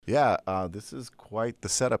Yeah, this is quite the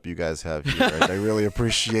setup you guys have here. I really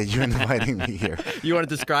appreciate you inviting me here. You want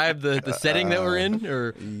to describe the setting that we're in?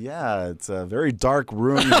 Or Yeah, it's a very dark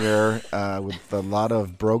room here with a lot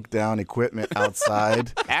of broke down equipment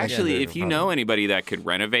outside. Actually, if you know anybody that could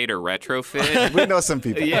renovate or retrofit, We know some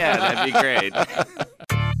people. yeah, that'd be great.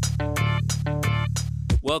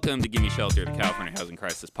 Welcome to Gimme Shelter, the California Housing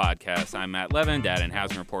Crisis Podcast. I'm Matt Levin, data and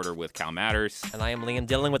housing reporter with Cal Matters. And I am Liam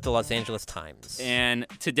Dillon with the Los Angeles Times. And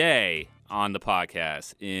today on the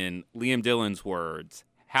podcast, in Liam Dillon's words,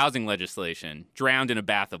 housing legislation drowned in a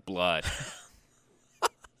bath of blood.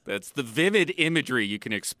 That's the vivid imagery you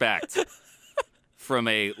can expect from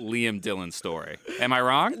a Liam Dillon story. Am I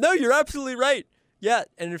wrong? No, you're absolutely right. Yeah,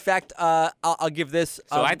 and in fact, I'll give this.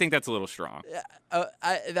 So I think that's a little strong.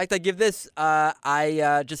 In fact, I give this.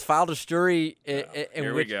 I just filed a story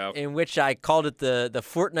in which I called it the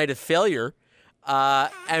fortnight of failure,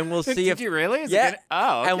 and we'll see Did if you really? Is yeah. it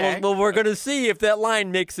oh, okay. And we're going to see if that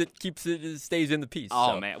line stays in the piece.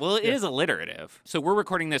 Oh so. man, well it is alliterative. So we're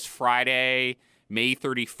recording this Friday, May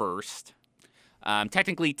 31st.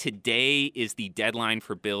 Technically, today is the deadline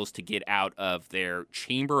for bills to get out of their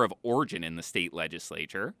chamber of origin in the state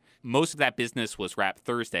legislature. Most of that business was wrapped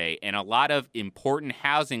Thursday, and a lot of important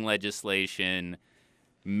housing legislation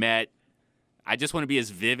met, I just want to be as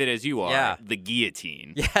vivid as you are, the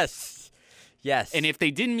guillotine. Yes. And if they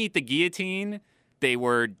didn't meet the guillotine,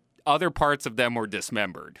 other parts of them were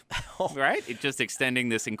dismembered, right? It's just extending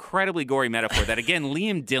this incredibly gory metaphor that, again,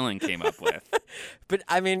 Liam Dillon came up with. But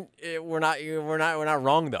I mean, we're not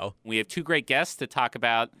wrong though. We have two great guests to talk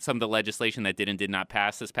about some of the legislation that did not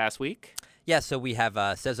pass this past week. Yeah, so we have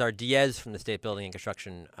Cesar Diaz from the State Building and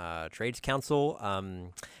Construction Trades Council,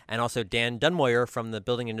 and also Dan Dunmoyer from the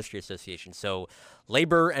Building Industry Association. So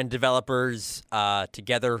labor and developers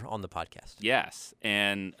together on the podcast. Yes,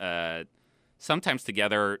 and sometimes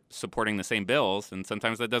together supporting the same bills, and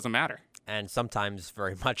sometimes that doesn't matter. And sometimes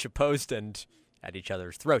very much opposed and at each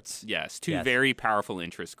other's throats. Yes, two very powerful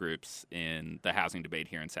interest groups in the housing debate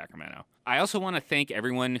here in Sacramento. I also want to thank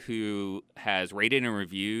everyone who has rated and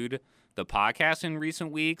reviewed the podcast in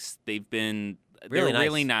recent weeks. They've been really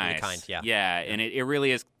nice. Really kind, Yeah, and it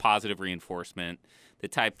really is positive reinforcement, the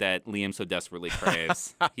type that Liam so desperately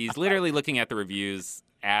craves. He's literally looking at the reviews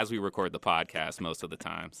as we record the podcast most of the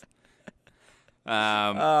times. You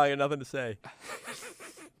have nothing to say.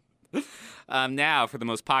 Now, for the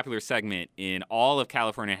most popular segment in all of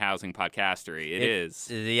California housing podcastery, it is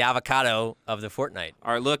the avocado of the fortnight.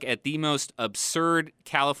 Our look at the most absurd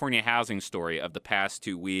California housing story of the past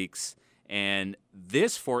 2 weeks. And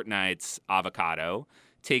this fortnight's avocado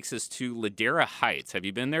takes us to Ladera Heights. Have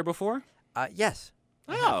you been there before? Yes.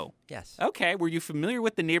 Oh. Yes. Okay. Were you familiar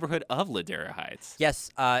with the neighborhood of Ladera Heights? Yes.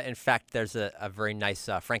 In fact, there's a very nice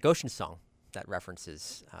Frank Ocean song that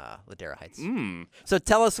references Ladera Heights. So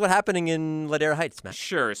tell us what's happening in Ladera Heights, Matt.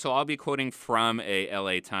 Sure. So I'll be quoting from a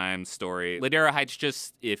LA Times story. Ladera Heights,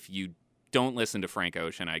 just if you don't listen to Frank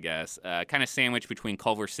Ocean, I guess, kind of sandwiched between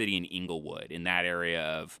Culver City and Inglewood in that area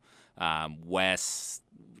of west,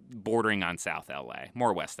 bordering on South LA,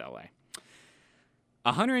 more West LA.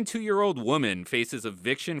 A 102-year-old woman faces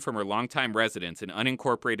eviction from her longtime residence in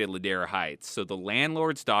unincorporated Ladera Heights so the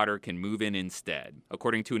landlord's daughter can move in instead,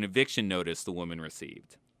 according to an eviction notice the woman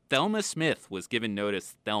received. Thelma Smith was given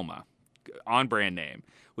notice, Thelma, on-brand name,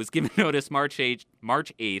 was given notice March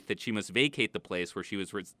 8th that she must vacate the place where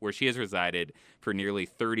she has resided for nearly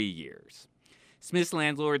 30 years. Smith's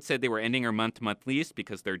landlord said they were ending her month-to-month lease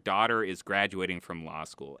because their daughter is graduating from law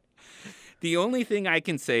school. The only thing I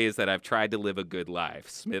can say is that I've tried to live a good life,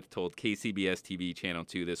 Smith told KCBS TV Channel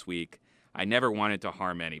 2 this week. I never wanted to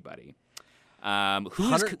harm anybody.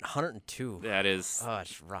 102. That is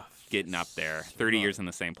it's rough. Getting up there. 30 years in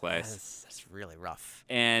the same place. That's really rough.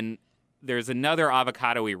 And there's another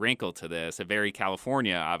avocado-y wrinkle to this, a very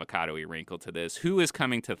California avocado-y wrinkle to this. Who is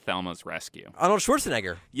coming to Thelma's rescue? Arnold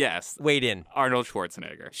Schwarzenegger. Yes. Weighed in. Arnold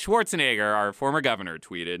Schwarzenegger. Schwarzenegger, our former governor,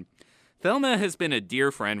 tweeted, Thelma has been a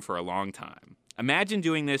dear friend for a long time. Imagine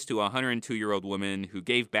doing this to a 102-year-old woman who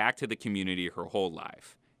gave back to the community her whole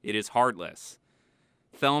life. It is heartless.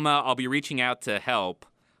 Thelma, I'll be reaching out to help.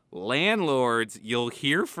 Landlords, you'll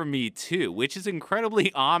hear from me too, which is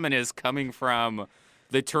incredibly ominous coming from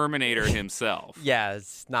the Terminator himself. Yeah,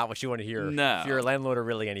 it's not what you want to hear. No. If you're a landlord or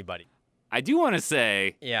really anybody. I do want to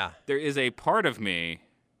say, there is a part of me,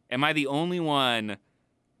 am I the only one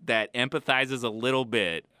that empathizes a little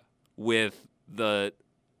bit with the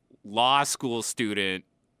law school student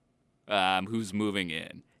who's moving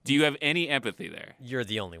in? Do you have any empathy there? You're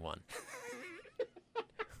the only one.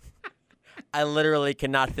 I literally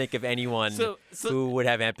cannot think of anyone who would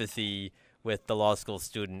have empathy with the law school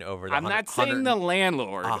student over the I'm not saying the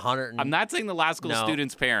landlord. 100. I'm not saying the law school No.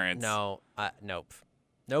 student's parents. No. Nope.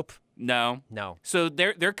 No. No. So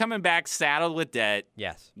they're coming back saddled with debt.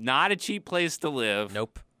 Yes. Not a cheap place to live.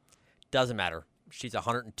 Nope. Doesn't matter. She's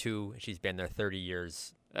 102. She's been there 30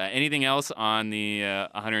 years. Anything else on the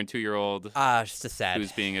 102-year-old Just a sad.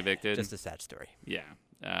 who's being evicted? Just a sad story. Yeah.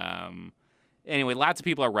 Anyway, lots of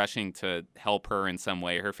people are rushing to help her in some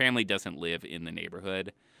way. Her family doesn't live in the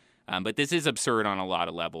neighborhood. But this is absurd on a lot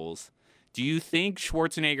of levels. Do you think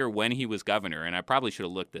Schwarzenegger, when he was governor, and I probably should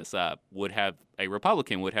have looked this up, a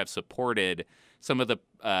Republican would have supported some of the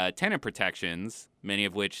tenant protections, many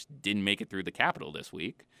of which didn't make it through the Capitol this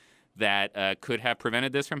week, that could have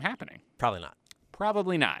prevented this from happening? Probably not.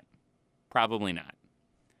 Probably not. Probably not.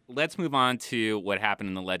 Let's move on to what happened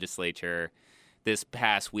in the legislature this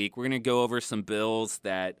past week. We're going to go over some bills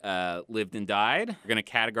that lived and died. We're going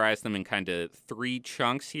to categorize them in kind of three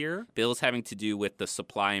chunks here. Bills having to do with the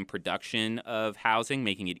supply and production of housing,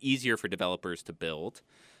 making it easier for developers to build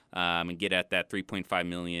and get at that 3.5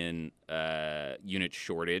 million unit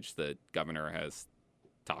shortage the governor has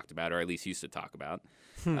talked about, or at least used to talk about.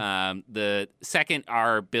 The second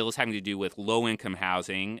are bills having to do with low-income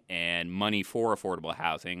housing and money for affordable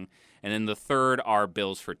housing. And then the third are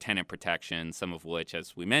bills for tenant protection, some of which,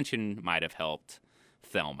 as we mentioned, might have helped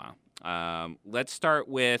Thelma. Let's start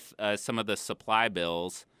with some of the supply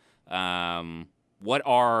bills. What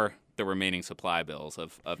are the remaining supply bills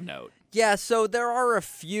of note? Yeah, so there are a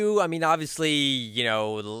few. I mean, obviously,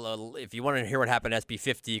 if you want to hear what happened at SB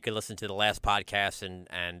 50, you can listen to the last podcast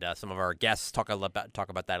and some of our guests talk about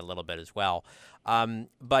that a little bit as well.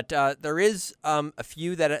 But there is a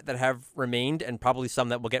few that have remained, and probably some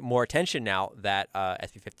that will get more attention now that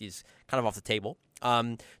SB 50 is kind of off the table.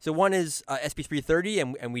 So one is SB 330,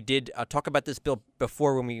 and we did talk about this bill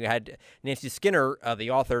before when we had Nancy Skinner,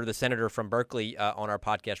 the author, the senator from Berkeley, on our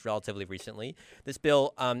podcast relatively recently. This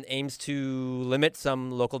bill aims to limit some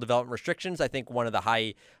local development restrictions. I think one of the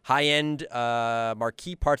high-end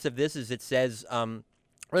marquee parts of this is it says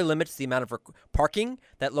really limits the amount of parking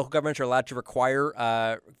that local governments are allowed to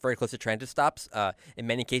require very close to transit stops. In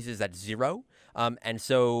many cases, that's zero. And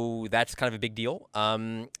so that's kind of a big deal.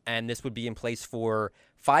 And this would be in place for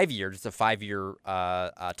 5 years. It's a 5-year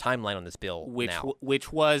timeline on this bill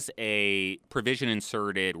which was a provision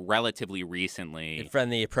inserted relatively recently.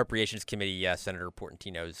 From the Appropriations Committee, Senator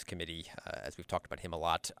Portantino's committee, as we've talked about him a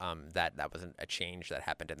lot, that was a change that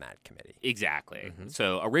happened in that committee. Exactly. Mm-hmm.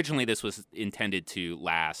 So originally this was intended to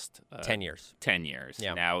last 10 years. 10 years.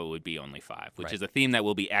 Yeah. Now it would be only 5, which Right. is a theme that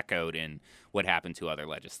will be echoed in what happened to other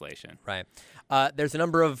legislation. Right. There's a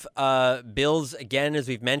number of bills, again, as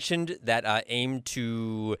we've mentioned, that aim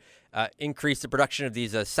to increase the production of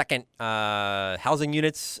these second housing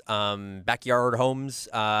units, backyard homes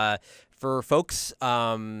for folks,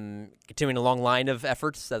 continuing a long line of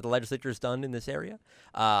efforts that the legislature has done in this area.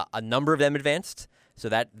 A number of them advanced. So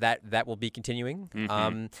that will be continuing.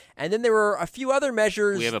 Mm-hmm. And then there were a few other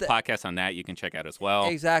measures. We have a podcast on that you can check out as well.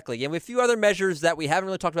 Exactly. And we have a few other measures that we haven't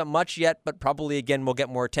really talked about much yet, but probably, again, will get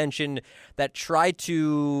more attention, that try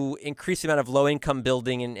to increase the amount of low-income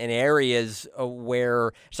building in areas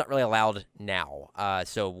where it's not really allowed now.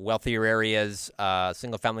 So wealthier areas,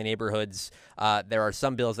 single-family neighborhoods. There are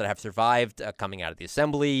some bills that have survived coming out of the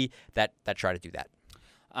Assembly that try to do that.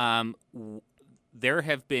 There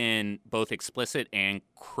have been both explicit and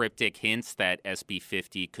cryptic hints that SB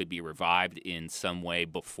 50 could be revived in some way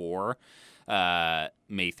before May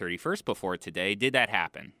 31st, before today. Did that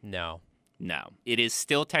happen? No. No. It is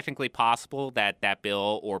still technically possible that that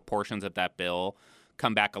bill or portions of that bill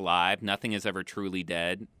come back alive. Nothing is ever truly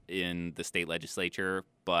dead in the state legislature,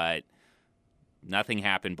 but nothing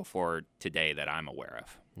happened before today that I'm aware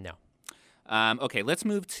of. No. Okay, let's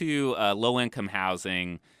move to low-income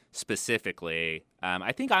housing specifically.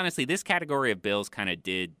 I think, honestly, this category of bills kind of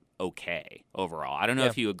did okay overall. I don't know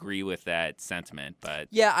if you agree with that sentiment, but...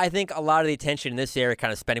 Yeah, I think a lot of the attention in this area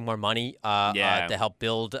kind of spending more money to help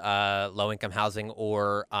build low-income housing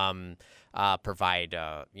or provide,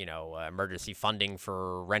 emergency funding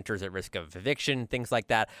for renters at risk of eviction, things like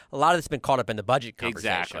that. A lot of this has been caught up in the budget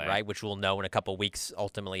conversation, right? Which we'll know in a couple of weeks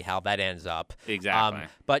ultimately how that ends up. Exactly.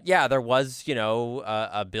 But yeah, there was,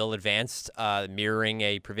 a bill advanced mirroring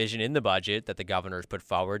a provision in the budget that the governor's put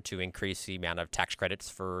forward to increase the amount of tax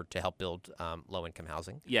credits to help build low-income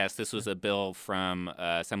housing. Yes, this was a bill from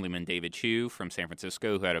Assemblyman David Chu from San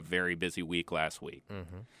Francisco, who had a very busy week last week.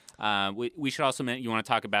 Mm-hmm. We should also mention, you want to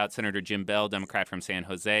talk about Senator Jim Bell, Democrat from San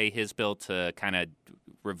Jose, his bill to kind of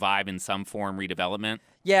revive in some form redevelopment?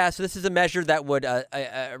 Yeah, so this is a measure that would,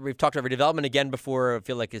 we've talked about redevelopment again before. I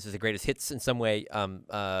feel like this is the greatest hits in some way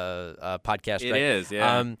podcast, It right? is,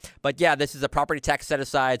 yeah. But yeah, this is a property tax set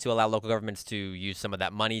aside to allow local governments to use some of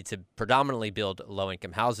that money to predominantly build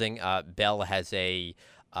low-income housing. Bell has a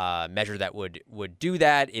measure that would do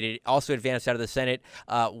that. It also advanced out of the Senate.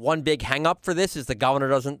 One big hang-up for this is the governor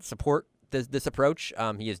doesn't support this approach.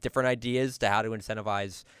 He has different ideas to how to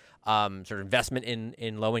incentivize sort of investment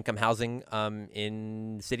in low-income housing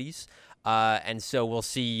in cities, and so we'll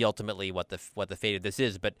see ultimately what the fate of this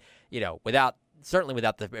is. But without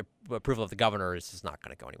the approval of the governor, this is not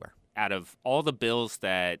going to go anywhere. Out of all the bills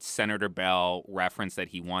that Senator Bell referenced that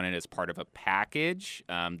he wanted as part of a package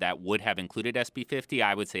that would have included SB 50,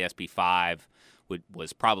 I would say SB 5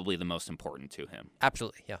 was probably the most important to him.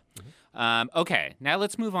 Absolutely, yeah. Okay, now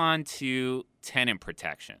let's move on to tenant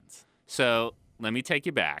protections. So let me take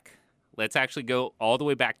you back. Let's actually go all the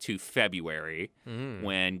way back to February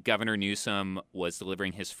when Governor Newsom was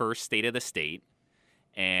delivering his first State of the State,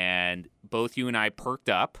 and both you and I perked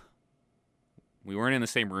up. We weren't in the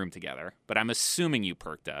same room together, but I'm assuming you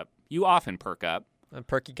perked up. You often perk up. I'm a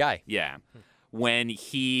perky guy. Yeah. When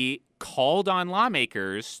he called on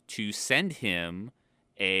lawmakers to send him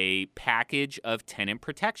a package of tenant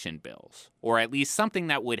protection bills, or at least something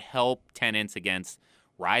that would help tenants against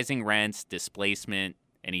rising rents, displacement,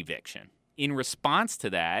 and eviction. In response to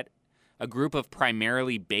that, a group of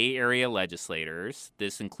primarily Bay Area legislators,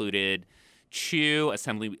 this included Chew,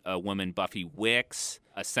 Assemblywoman Buffy Wicks,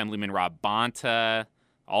 Assemblyman Rob Bonta,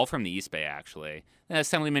 all from the East Bay, actually, and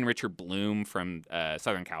Assemblyman Richard Bloom from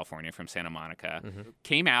Southern California, from Santa Monica,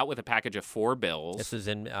 came out with a package of 4 bills. This was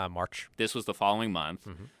in March. This was the following month,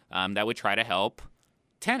 that would try to help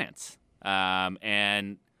tenants.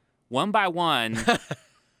 And one by one,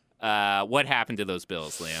 what happened to those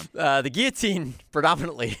bills, Liam? The guillotine,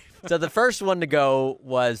 predominantly. So the first one to go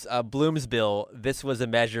was Bloom's bill. This was a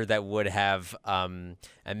measure that would have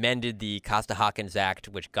amended the Costa-Hawkins Act,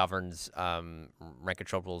 which governs rent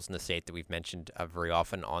control rules in the state that we've mentioned very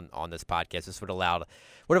often on this podcast. This would have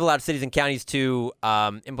allowed cities and counties to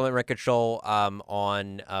implement rent control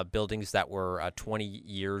on buildings that were 20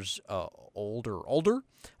 years old or older.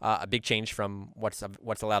 A big change from what's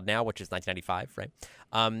allowed now, which is 1995, right?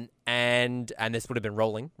 And this would have been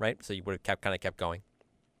rolling, right? So you would have kept going.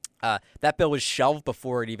 That bill was shelved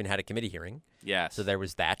before it even had a committee hearing. Yes. So there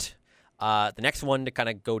was that. The next one to kind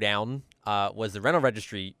of go down was the rental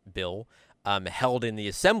registry bill held in the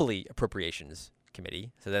Assembly Appropriations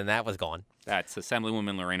Committee. So then that was gone. That's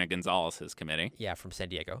Assemblywoman Lorena Gonzalez's committee. Yeah, from San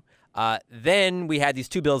Diego. Then we had these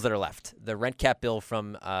 2 bills that are left. The rent cap bill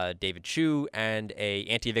from David Chew and a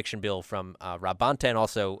anti-eviction bill from Rob Bonta, and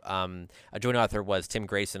also a joint author was Tim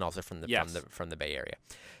Grayson, also from the Bay Area.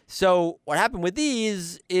 So what happened with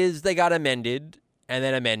these is they got amended, and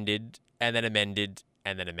then amended, and then amended,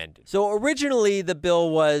 and then amended. So originally the bill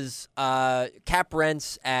was cap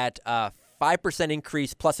rents at 5%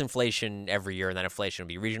 increase plus inflation every year, and that inflation would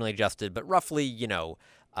be regionally adjusted, but roughly,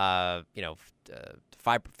 5%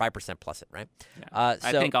 plus it, right? Yeah.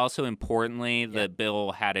 I think also importantly, the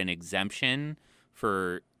bill had an exemption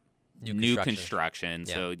for new construction.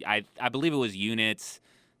 Yeah. So I believe it was units.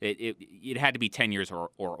 It had to be 10 years or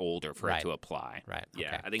older for it to apply. Right. Yeah.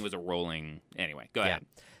 Okay. I think it was a rolling. Anyway, go ahead.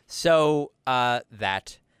 So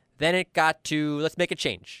that. Then it got to, let's make a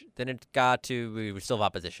change. Then it got to, we still have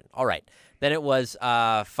opposition. All right. Then it was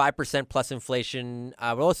 5% plus inflation.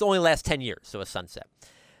 It's only last 10 years, so a sunset.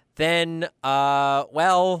 Then,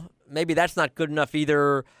 maybe that's not good enough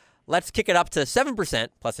either. Let's kick it up to 7%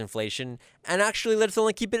 plus inflation, and actually let's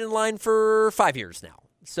only keep it in line for 5 years now.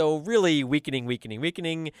 So really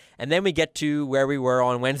weakening. And then we get to where we were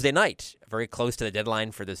on Wednesday night, very close to the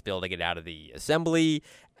deadline for this bill to get out of the assembly.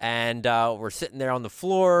 And we're sitting there on the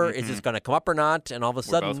floor. Is this going to come up or not? And all of a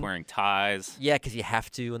sudden, we're both wearing ties. Yeah, because you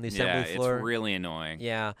have to on the assembly floor. Yeah, it's really annoying.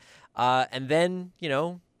 Yeah. And then,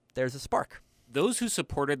 there's a spark. Those who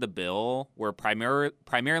supported the bill were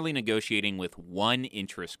primarily negotiating with one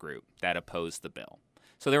interest group that opposed the bill.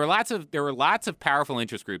 So there were lots of powerful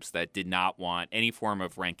interest groups that did not want any form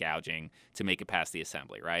of rent gouging to make it past the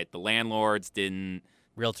assembly, right? The landlords didn't.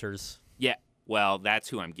 Realtors. Yeah. Well, that's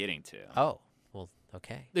who I'm getting to. Oh, well,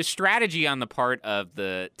 okay. The strategy on the part of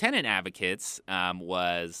the tenant advocates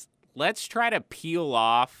was, let's try to peel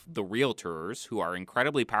off the realtors, who are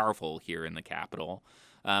incredibly powerful here in the Capitol,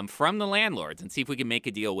 from the landlords and see if we can make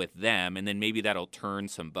a deal with them, and then maybe that'll turn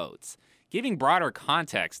some votes. Giving broader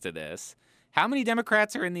context to this, how many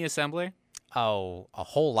Democrats are in the assembly? Oh, a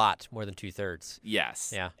whole lot more than 2/3.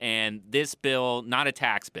 Yes. Yeah. And this bill, not a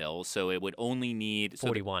tax bill, so it would only need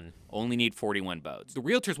 41. only need 41 votes. The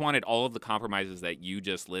realtors wanted all of the compromises that you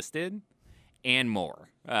just listed and more.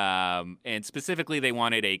 And specifically, they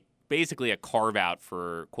wanted basically a carve out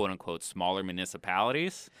for quote unquote smaller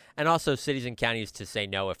municipalities. And also cities and counties to say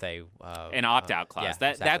no if they An opt out clause. yeah,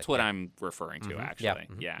 That's exactly, what yeah. I'm referring to, actually.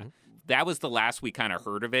 Yeah, mhm, Yeah. mhm. That was the last we kind of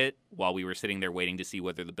heard of it while we were sitting there waiting to see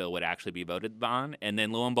whether the bill would actually be voted on. And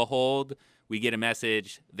then lo and behold, we get a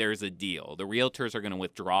message there's a deal. The realtors are going to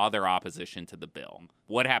withdraw their opposition to the bill.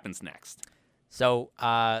 What happens next? So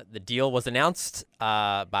the deal was announced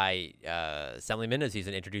by Assemblyman as he's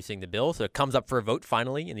introducing the bill. So it comes up for a vote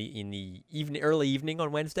finally in the early evening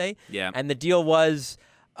on Wednesday. Yeah. And the deal was,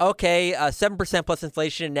 okay, 7% plus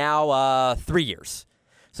inflation, now 3 years.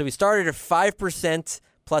 So we started at 5%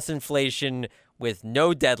 plus inflation with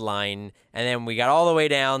no deadline, and then we got all the way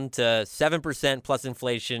down to 7% plus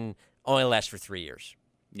inflation, only lasts for 3 years.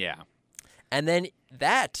 Yeah. And then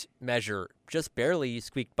that measure just barely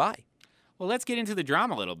squeaked by. Well, let's get into the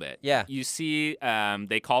drama a little bit. Yeah. You see,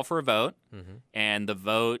 they call for a vote, and the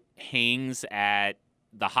vote hangs at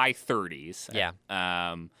the high 30s. Yeah.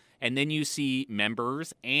 And then you see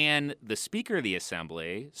members and the Speaker of the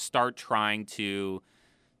Assembly start trying to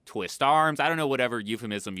twist arms. I don't know, whatever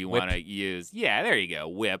euphemism you want to use. Yeah, there you go.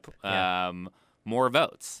 Whip. Yeah. More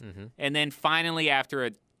votes. And then finally, after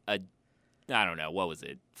I don't know, what was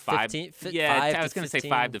it? 15 I was going to say 15,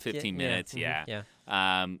 5 to 15 minutes. yeah,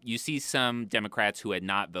 Yeah. You see some Democrats who had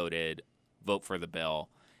not voted vote for the bill,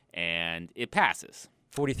 and it passes.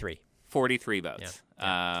 43. 43 votes.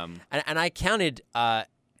 And I counted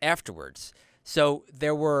afterwards. So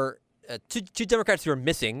there were two Democrats who were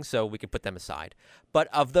missing, so we could put them aside. But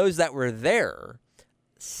of those that were there,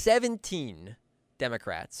 17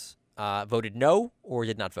 Democrats voted no or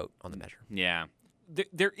did not vote on the measure. Yeah.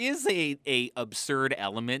 There is a absurd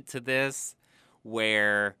element to this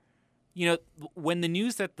where, when the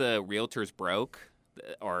news that the realtors broke,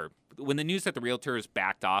 or when the news that the realtors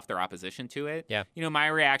backed off their opposition to it, my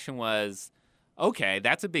reaction was, okay,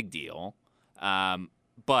 that's a big deal.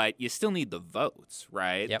 But you still need the votes,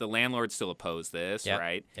 right? Yep. The landlords still oppose this,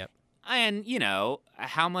 right? Yep. And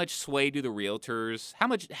how much sway do the realtors? How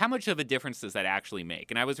much of a difference does that actually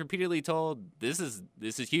make? And I was repeatedly told this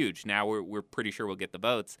is huge. Now we're pretty sure we'll get the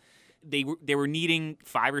votes. They were needing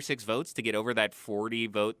 5 or 6 votes to get over that 40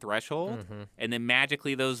 vote threshold, and then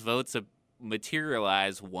magically those votes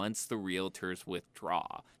materialize once the realtors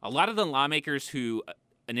withdraw. A lot of the lawmakers who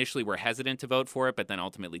initially were hesitant to vote for it, but then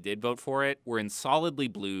ultimately did vote for it, were in solidly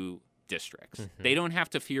blue districts. They don't have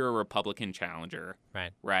to fear a Republican challenger,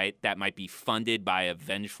 right? That might be funded by a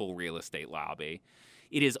vengeful real estate lobby.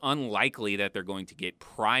 It is unlikely that they're going to get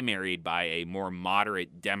primaried by a more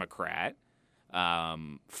moderate Democrat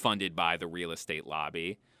funded by the real estate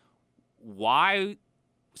lobby. Why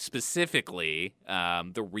specifically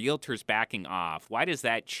the realtors backing off? Why does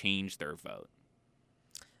that change their vote?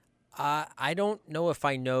 I don't know if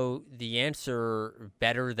I know the answer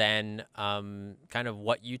better than kind of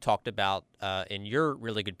what you talked about in your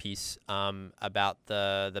really good piece about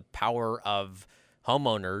the power of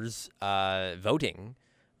homeowners voting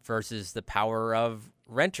versus the power of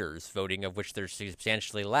renters voting, of which there's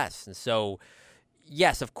substantially less. And so,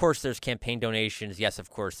 yes, of course, there's campaign donations. Yes, of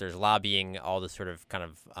course, there's lobbying, all the sort of kind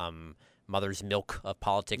of mother's milk of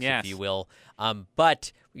politics, if you will. But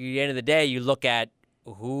at the end of the day, you look at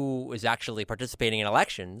who is actually participating in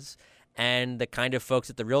elections, and the kind of folks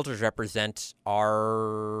that the realtors represent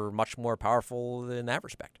are much more powerful in that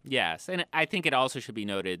respect. Yes, and I think it also should be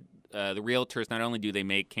noted, the realtors, not only do they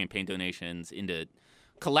make campaign donations into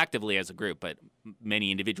collectively as a group, but many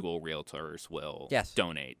individual realtors will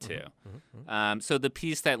donate too. So the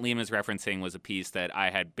piece that Liam is referencing was a piece that I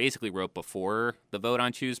had basically wrote before the vote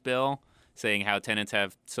on Choose Bill, saying how tenants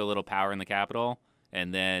have so little power in the Capitol,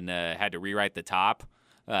 and then had to rewrite the top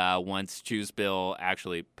once Choose Bill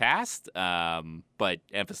actually passed, but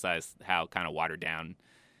emphasized how kind of watered down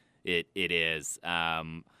it is.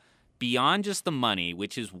 Beyond just the money,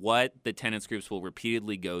 which is what the tenants groups will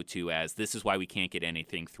repeatedly go to as this is why we can't get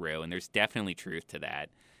anything through, and there's definitely truth to that.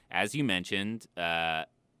 As you mentioned,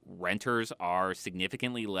 renters are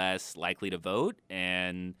significantly less likely to vote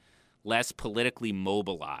and less politically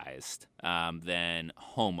mobilized than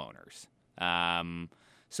homeowners.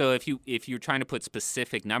 So if you're trying to put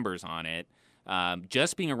specific numbers on it,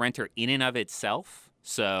 just being a renter in and of itself,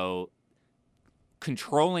 so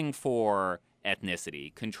controlling for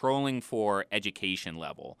ethnicity, controlling for education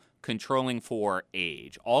level, controlling for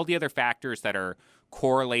age, all the other factors that are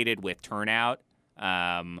correlated with turnout,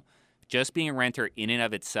 just being a renter in and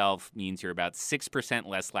of itself means you're about 6%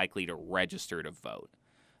 less likely to register to vote,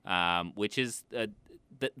 which is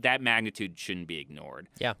that magnitude shouldn't be ignored.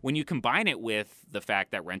 Yeah. When you combine it with the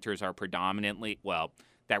fact that renters are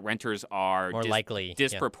More likely.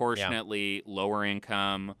 disproportionately lower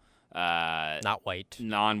income, Not white.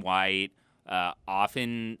 non-white,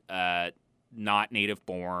 often not native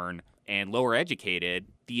born, and lower educated,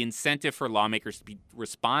 the incentive for lawmakers to be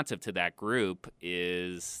responsive to that group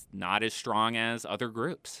is not as strong as other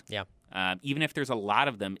groups. Yeah. Even if there's a lot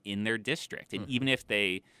of them in their district, and even if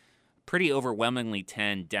they pretty overwhelmingly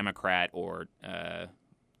tend Democrat or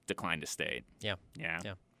decline to state. Yeah. Yeah.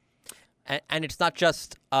 And it's not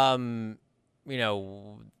just the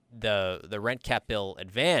rent cap bill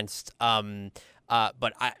advanced,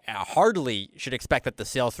 but I hardly should expect that to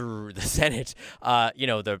sail through the Senate.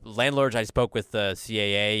 The landlords I spoke with, the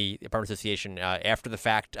CAA, Apartment Association, after the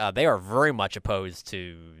fact, they are very much opposed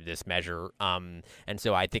to this measure. And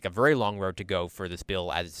so I think a very long road to go for this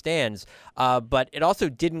bill as it stands. But it also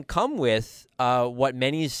didn't come with what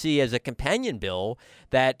many see as a companion bill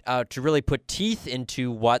that to really put teeth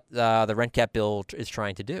into what the rent cap bill is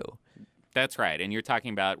trying to do. That's right. And you're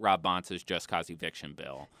talking about Rob Bontz's just cause eviction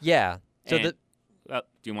bill. Yeah. So And- do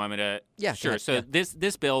you want me to? Yeah, Sure. go ahead, So yeah.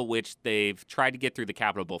 this bill, which they've tried to get through the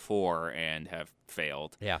Capitol before and have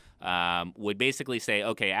failed, would basically say,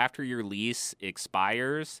 okay, after your lease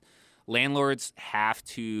expires, landlords have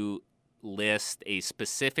to list a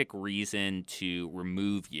specific reason to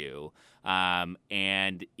remove you,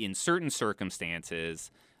 and in certain circumstances,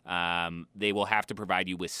 they will have to provide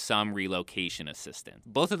you with some relocation assistance.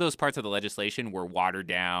 Both of those parts of the legislation were watered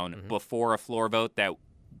down before a floor vote that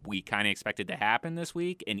we kind of expected to happen this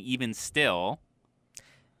week, and even still,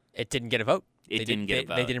 it didn't get a vote. They didn't get a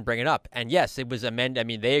vote. They didn't bring it up. And yes, it was amended. I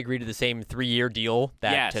mean, they agreed to the same 3-year deal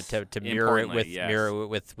that Yes, to mirror it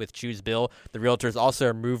with Chu's bill. The realtors also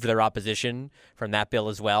removed their opposition from that bill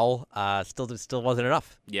as well. Still wasn't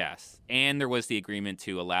enough. Yes. And there was the agreement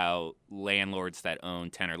to allow landlords that own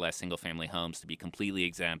 10 or less single-family homes to be completely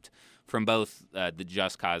exempt from both the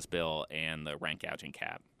Just Cause bill and the rent gouging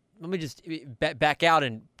cap. Let me just back out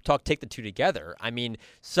and take the two together. I mean,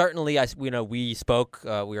 certainly, we spoke.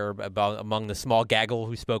 We were among the small gaggle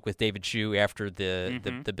who spoke with David Chu after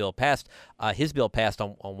the bill passed. His bill passed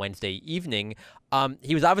on Wednesday evening.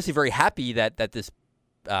 He was obviously very happy that this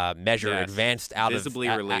measure advanced out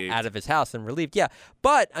of his house and relieved. Yeah,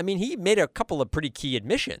 but I mean, he made a couple of pretty key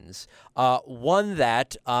admissions. One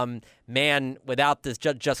that without this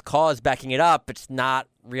just cause backing it up, it's not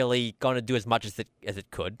really going to do as much as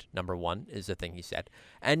it could. Number one is the thing he said,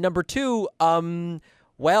 and number two, 3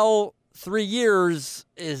 years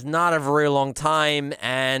is not a very long time,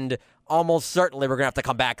 and almost certainly we're gonna have to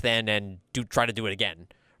come back then and try to do it again,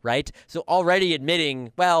 right? So already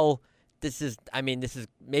admitting, this is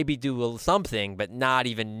maybe do something, but not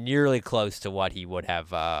even nearly close to what he would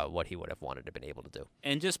have wanted to been able to do.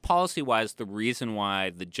 And just policy-wise, the reason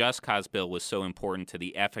why the Just Cause bill was so important to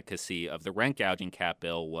the efficacy of the rent gouging cap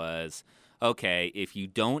bill was, okay, if you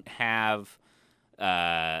don't have,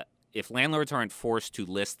 if landlords aren't forced to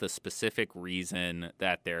list the specific reason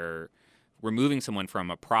that they're removing someone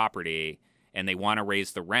from a property and they want to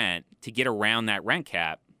raise the rent, to get around that rent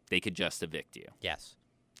cap, they could just evict you. Yes.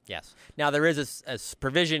 Now, there is a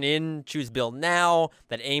provision in Chu's bill now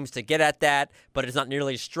that aims to get at that, but it's not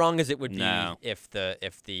nearly as strong as it would be if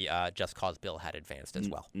the Just Cause bill had advanced as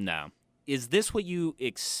well. No. Is this what you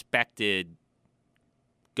expected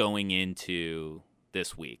going into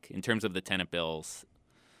this week in terms of the tenant bills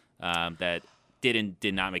that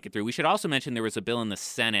did not make it through? We should also mention there was a bill in the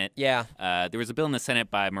Senate. Yeah. There was a bill in the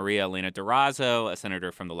Senate by Maria Elena Durazo, a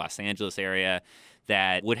senator from the Los Angeles area,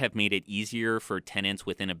 that would have made it easier for tenants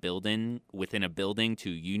within a building to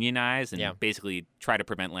unionize and basically try to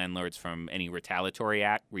prevent landlords from any retaliatory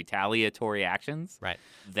actions. Right.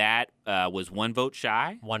 That was one vote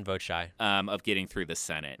shy. Of getting through the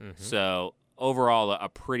Senate. So overall, a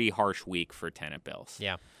pretty harsh week for tenant bills.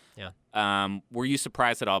 Yeah. Were you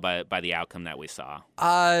surprised at all by the outcome that we saw?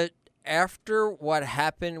 After what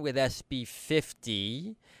happened with SB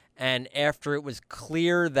 50, and after it was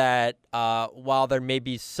clear that while there may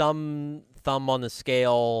be some thumb on the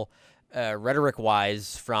scale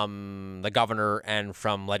rhetoric-wise from the governor and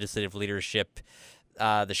from legislative leadership,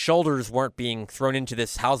 the shoulders weren't being thrown into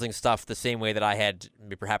this housing stuff the same way that I had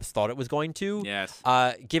perhaps thought it was going to. Yes.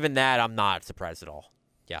 Given that, I'm not surprised at all.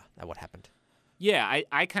 Yeah, at what happened. Yeah,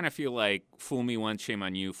 I kind of feel like fool me once, shame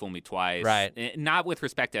on you, fool me twice. Right. Not with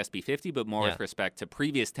respect to SB 50, but more with respect to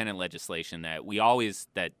previous tenant legislation that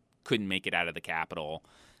couldn't make it out of the Capitol.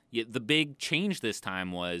 The big change this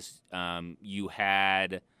time was you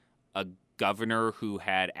had a governor who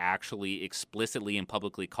had actually explicitly and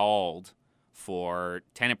publicly called for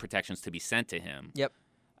tenant protections to be sent to him. Yep.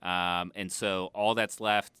 And so all that's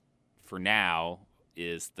left for now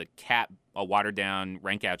is the a watered-down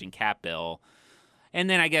rent gouging cap bill. And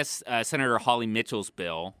then I guess Senator Holly Mitchell's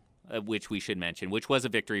bill, which we should mention, which was a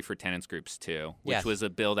victory for tenants groups too, which Yes. was a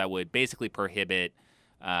bill that would basically prohibit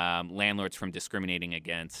landlords from discriminating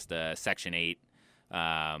against Section 8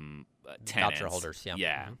 tenants. Voucher holders, yeah.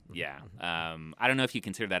 Yeah, Mhm, yeah. I don't know if you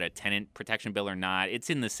consider that a tenant protection bill or not. It's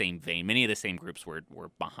in the same vein. Many of the same groups were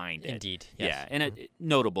behind it. Indeed, yes. Yeah, and a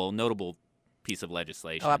notable piece of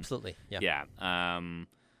legislation. Oh, absolutely. Yeah. Yeah.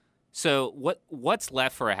 So what's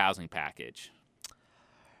left for a housing package?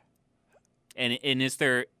 And is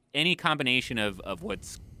there any combination of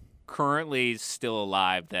what's currently still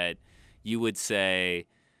alive that you would say,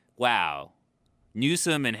 wow,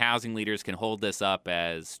 Newsom and housing leaders can hold this up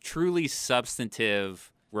as truly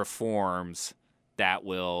substantive reforms that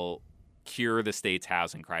will cure the state's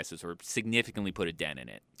housing crisis or significantly put a dent in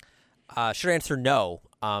it? Should answer no.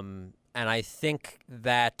 And I think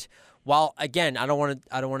that while again, I don't want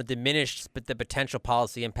to diminish the potential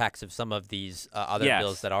policy impacts of some of these other Yes.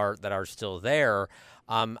 bills that are still there.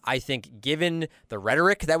 I think given the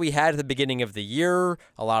rhetoric that we had at the beginning of the year,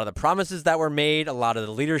 a lot of the promises that were made, a lot of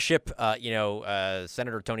the leadership,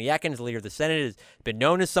 Senator Tony Atkins, the leader of the Senate, has been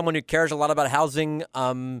known as someone who cares a lot about housing.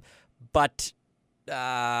 But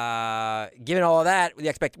given all of that,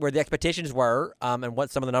 where the expectations were, and what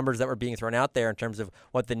some of the numbers that were being thrown out there in terms of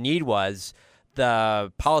what the need was,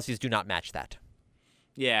 the policies do not match that.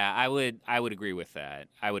 Yeah, I would agree with that.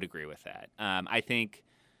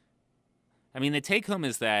 I mean, the take home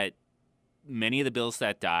is that many of the bills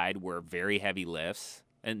that died were very heavy lifts,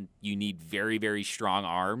 and you need very, very strong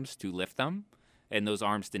arms to lift them, and those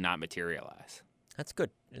arms did not materialize. That's good.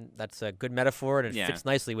 And that's a good metaphor, and it Yeah. fits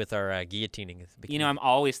nicely with our guillotining. at the You beginning. know, I'm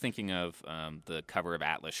always thinking of the cover of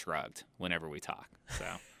Atlas Shrugged whenever we talk.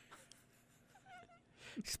 So,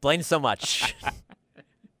 Explains so much.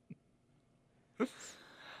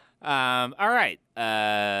 all right.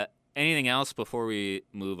 Anything else before we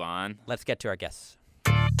move on? Let's get to our guests.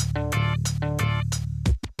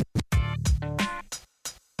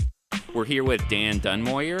 We're here with Dan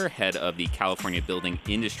Dunmoyer, head of the California Building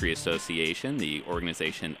Industry Association, the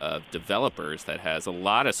organization of developers that has a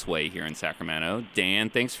lot of sway here in Sacramento. Dan,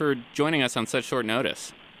 thanks for joining us on such short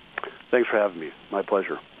notice. Thanks for having me. My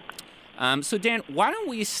pleasure. So, Dan, why don't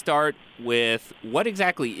we start with what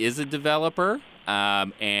exactly is a developer,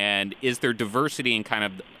 and is there diversity in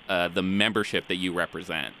kind of the membership that you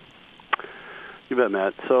represent? You bet,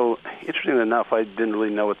 Matt. So, interestingly enough, I didn't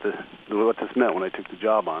really know what this meant when I took the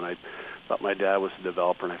job on. I thought my dad was a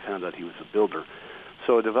developer, and I found out he was a builder.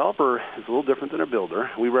 So a developer is a little different than a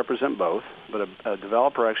builder. We represent both, but a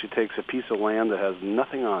developer actually takes a piece of land that has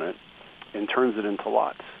nothing on it and turns it into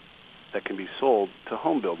lots that can be sold to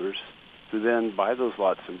home builders who then buy those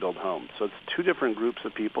lots and build homes. So it's two different groups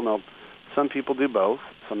of people. Now, some people do both.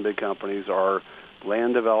 Some big companies are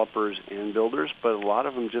land developers and builders, but a lot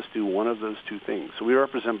of them just do one of those two things. So we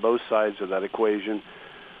represent both sides of that equation.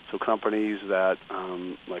 So companies that,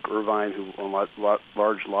 like Irvine, who own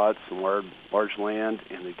large lots and large land,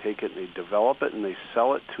 and they take it and they develop it and they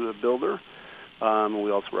sell it to a builder. And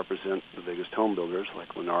we also represent the biggest home builders like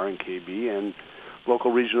Lennar and KB and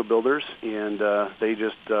local regional builders, and they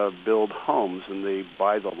just build homes and they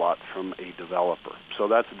buy the lot from a developer. So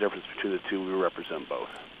that's the difference between the two. We represent both.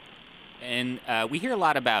 And we hear a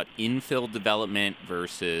lot about infill development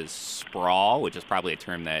versus sprawl, which is probably a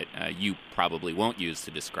term that you probably won't use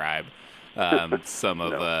to describe some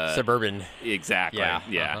of Suburban. Exactly.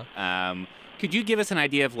 Yeah. Uh-huh. Could you give us an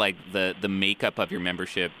idea of like the makeup of your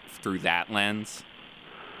membership through that lens?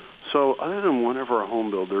 So other than one of our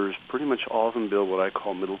home builders, pretty much all of them build what I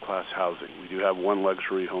call middle-class housing. We do have one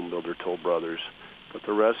luxury home builder, Toll Brothers, but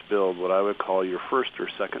the rest build what I would call your first or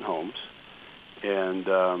second homes. And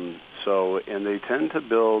and they tend to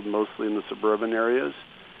build mostly in the suburban areas,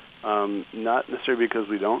 not necessarily because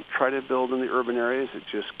we don't try to build in the urban areas. It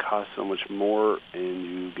just costs so much more, and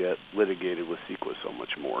you get litigated with CEQA so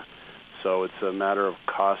much more. So it's a matter of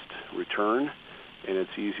cost return, and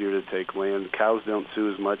it's easier to take land. Cows don't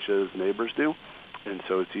sue as much as neighbors do, and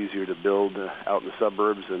so it's easier to build out in the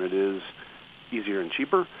suburbs than it is easier and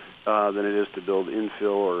cheaper than it is to build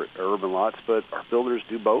infill or urban lots. But our builders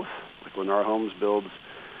do both. Like Lennar Homes builds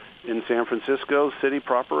in San Francisco City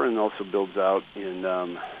proper and also builds out in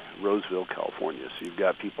Roseville, California. So you've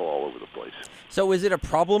got people all over the place. So is it a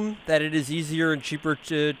problem that it is easier and cheaper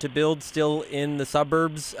to build still in the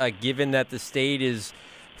suburbs, given that the state is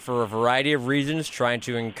for a variety of reasons, trying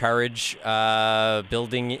to encourage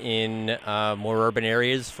building in more urban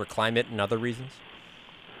areas for climate and other reasons?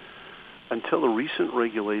 Until the recent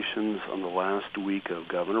regulations on the last week of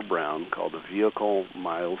Governor Brown, called the Vehicle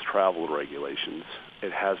Miles Traveled Regulations,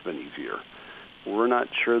 it has been easier. We're not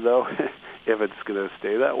sure, though, if it's going to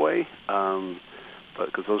stay that way, but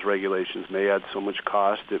because those regulations may add so much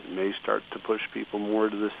cost, it may start to push people more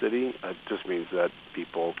to the city. It just means that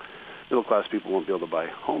middle-class people won't be able to buy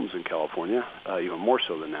homes in California, even more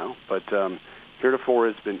so than now. But heretofore,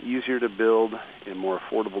 it's been easier to build and more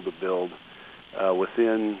affordable to build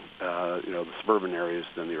within the suburban areas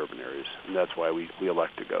than the urban areas, and that's why we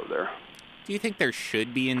elect to go there. Do you think there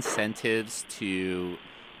should be incentives to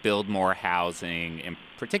build more housing, and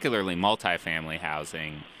particularly multifamily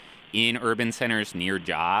housing, in urban centers near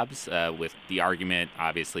jobs, with the argument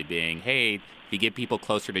obviously being, hey, if you get people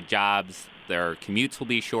closer to jobs, their commutes will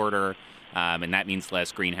be shorter, and that means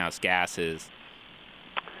less greenhouse gases?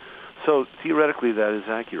 So theoretically, that is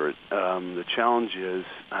accurate. The challenge is,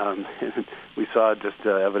 we saw it just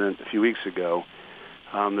evident a few weeks ago,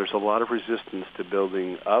 there's a lot of resistance to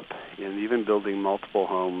building up and even building multiple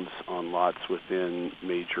homes on lots within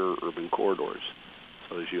major urban corridors.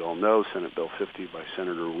 So as you all know, Senate Bill 50 by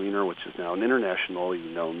Senator Wiener, which is now an internationally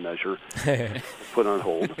known measure, put on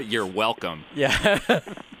hold. You're welcome. Yeah.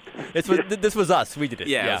 This was us. We did it.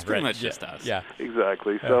 Yeah, it was pretty much just us. Yeah.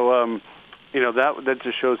 Exactly. So, that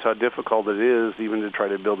just shows how difficult it is even to try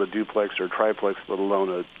to build a duplex or a triplex, let alone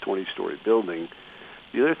a 20-story building.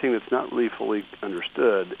 The other thing that's not really fully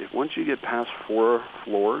understood, if once you get past 4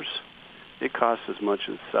 floors, it costs as much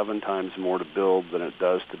as 7 times more to build than it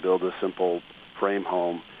does to build a simple frame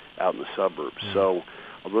home out in the suburbs. So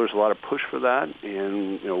although there's a lot of push for that,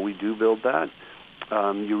 and we do build that,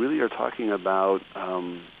 you really are talking about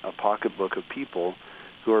a pocketbook of people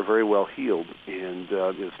who are very well heeled, and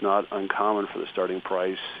it's not uncommon for the starting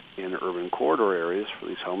price in urban corridor areas for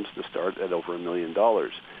these homes to start at over $1 million. So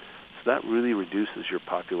that really reduces your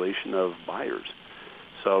population of buyers.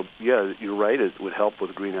 So yeah, you're right, it would help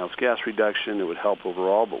with greenhouse gas reduction, it would help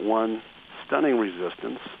overall, but one, stunning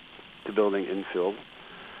resistance to building infill,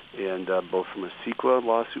 and both from a CEQA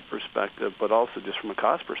lawsuit perspective, but also just from a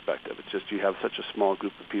cost perspective. It's just you have such a small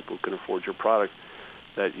group of people who can afford your product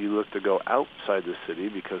that you look to go outside the city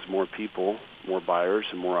because more people, more buyers,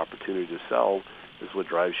 and more opportunity to sell is what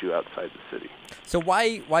drives you outside the city. So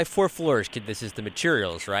why 4 floors? This is the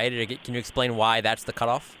materials, right? Can you explain why that's the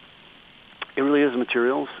cutoff? It really is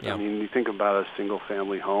materials. Yeah. I mean, you think about a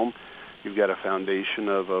single-family home, you've got a foundation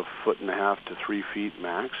of 1.5 to 3 feet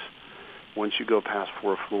max. Once you go past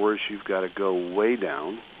 4 floors, you've got to go way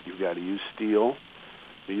down. You've got to use steel.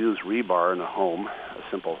 You use rebar in a home, a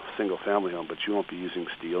simple single-family home, but you won't be using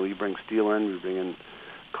steel. You bring steel in, you bring in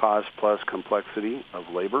cost plus complexity of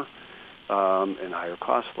labor, and higher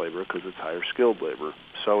cost labor because it's higher skilled labor.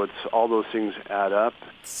 So it's all those things add up.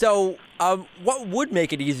 So what would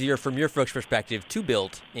make it easier from your folks' perspective to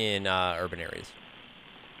build in urban areas?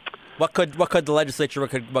 What could the legislature,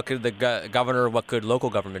 what could the governor, what could local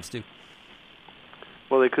governments do?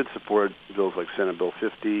 Well, they could support bills like Senate Bill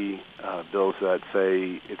 50, bills that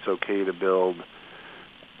say it's okay to build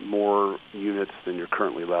more units than you're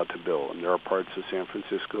currently allowed to build. And there are parts of San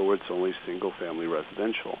Francisco where it's only single-family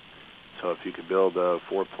residential. So if you could build a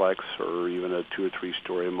 4-plex or even a 2 or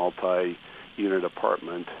 3-story multi-unit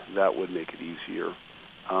apartment, that would make it easier.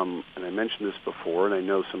 And I mentioned this before, and I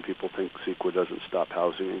know some people think CEQA doesn't stop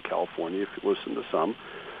housing in California if you listen to some,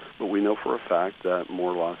 but we know for a fact that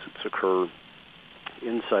more lawsuits occur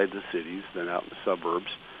inside the cities than out in the suburbs.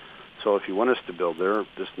 So if you want us to build there,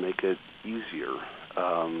 just make it easier.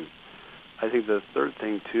 I think the third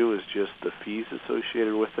thing, too, is just the fees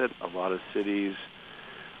associated with it. A lot of cities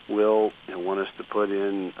will want us to put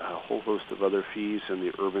in a whole host of other fees in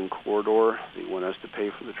the urban corridor. They want us to pay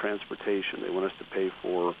for the transportation. They want us to pay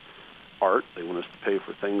for art. They want us to pay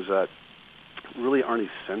for things that really aren't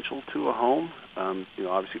essential to a home.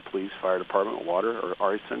 Obviously police, fire department, water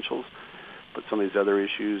are essentials, but some of these other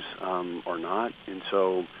issues are not. And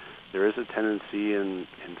so there is a tendency in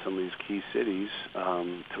some of these key cities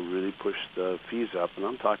to really push the fees up, and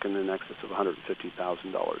I'm talking in excess of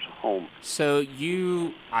 $150,000 a home. So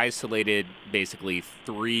you isolated basically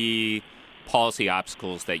 3 policy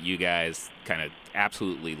obstacles that you guys kind of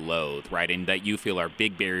absolutely loathe, right, and that you feel are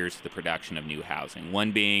big barriers to the production of new housing.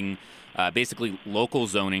 One being basically local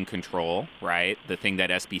zoning control, right, the thing that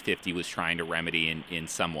SB 50 was trying to remedy in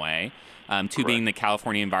some way. 2 Correct. being the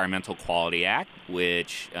California Environmental Quality Act,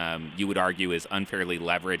 which you would argue is unfairly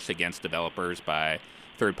leveraged against developers by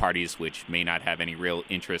third parties which may not have any real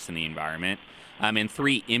interest in the environment, and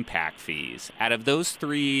 3, impact fees. Out of those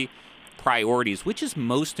 3 priorities, which is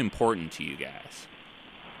most important to you guys?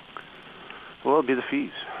 Well, it'd be the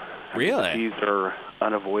fees. Really? The fees are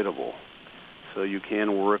unavoidable. So you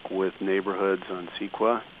can work with neighborhoods on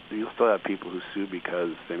CEQA. You'll still have people who sue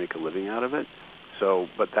because they make a living out of it. So,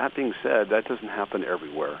 but that being said, that doesn't happen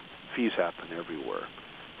everywhere. Fees happen everywhere.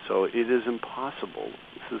 So it is impossible.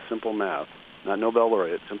 This is simple math, not Nobel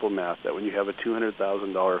laureate, simple math, that when you have a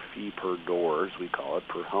 $200,000 fee per door, as we call it,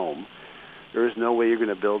 per home, there is no way you're going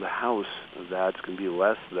to build a house that's going to be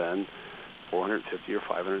less than $450,000 or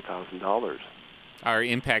 $500,000. Are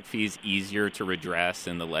impact fees easier to redress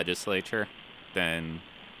in the legislature than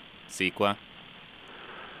CEQA?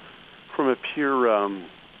 From a pure,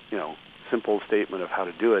 simple statement of how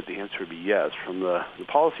to do it, the answer would be yes. From the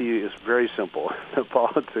policy is very simple. The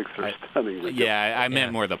politics are stunning. Yeah, I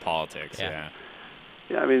meant more the politics. Yeah.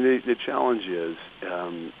 Yeah, I mean the challenge is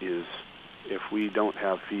if we don't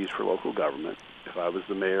have fees for local government. If I was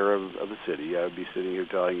the mayor of the city, I would be sitting here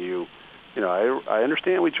telling you, I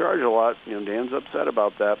understand we charge a lot. Dan's upset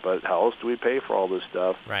about that, but how else do we pay for all this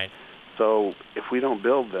stuff? Right. So if we don't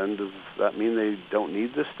build, then does that mean they don't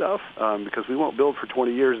need this stuff? Because we won't build for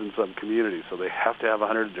 20 years in some communities, so they have to have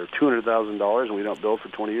 $100,000 or $200,000, and we don't build for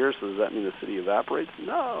 20 years. So does that mean the city evaporates?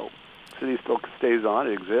 No, the city still stays on.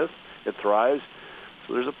 It exists. It thrives.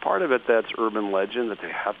 So there's a part of it that's urban legend that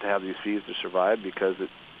they have to have these fees to survive because it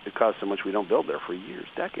costs so much we don't build there for years,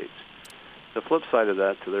 decades. The flip side of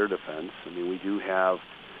that, to their defense, we do have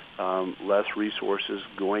less resources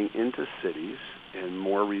going into cities and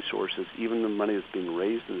more resources, even the money that's being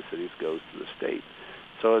raised in the cities goes to the state.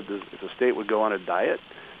 So if the state would go on a diet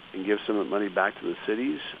and give some of the money back to the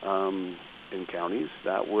cities and counties,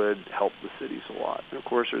 that would help the cities a lot. And of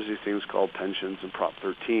course, there's these things called pensions and Prop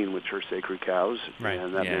 13, which are sacred cows,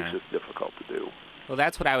 and that makes it difficult to do. Well,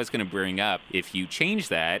 that's what I was going to bring up. If you change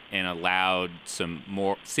that and allowed some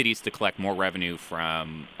more cities to collect more revenue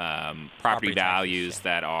from property values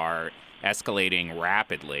that are escalating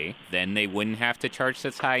rapidly, then they wouldn't have to charge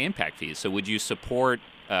such high impact fees. So would you support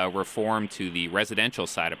reform to the residential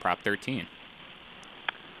side of Prop 13?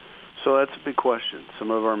 So that's a big question.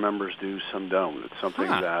 Some of our members do, some don't. It's something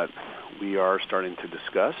that we are starting to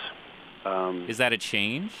discuss. Is that a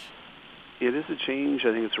change? It is a change.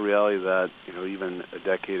 I think it's a reality that, even a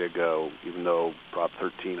decade ago, even though Prop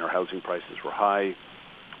 13, our housing prices were high,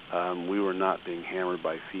 we were not being hammered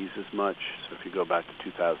by fees as much. So if you go back to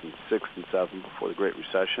 2006 and 2007, before the Great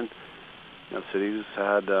Recession, cities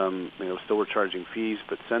had, still were charging fees,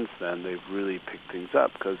 but since then they've really picked things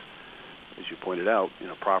up because, as you pointed out,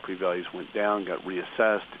 property values went down, got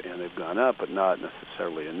reassessed, and they've gone up, but not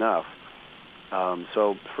necessarily enough.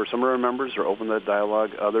 So for some of our members, they're open to that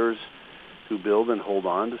dialogue. Others who build and hold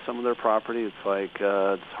on to some of their property, it's like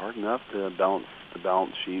it's hard enough to balance the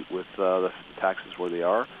balance sheet with the taxes where they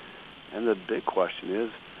are. And the big question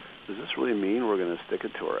is, does this really mean we're going to stick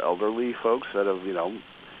it to our elderly folks that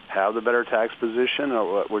have the better tax position,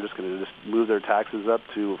 or we're just going to move their taxes up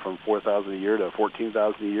from $4,000 a year to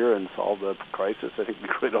 $14,000 a year and solve the crisis? I think we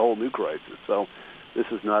create a whole new crisis. So this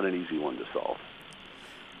is not an easy one to solve.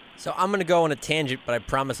 So I'm going to go on a tangent, but I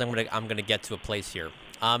promise I'm going to get to a place here.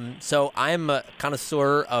 So I'm a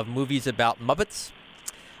connoisseur of movies about Muppets.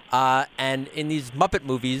 And in these Muppet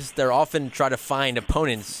movies, they're often try to find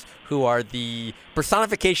opponents who are the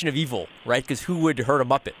personification of evil, right? Because who would hurt a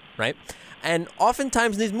Muppet, right? And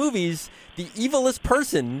oftentimes in these movies, the evilest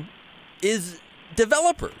person is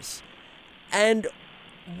developers. And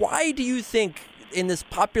why do you think in this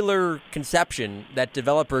popular conception that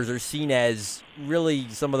developers are seen as really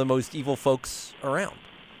some of the most evil folks around?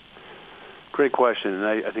 Great question,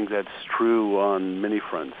 and I think that's true on many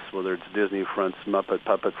fronts, whether it's Disney fronts, Muppet,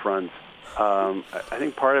 puppet fronts. I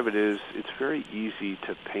think part of it is it's very easy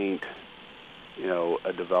to paint,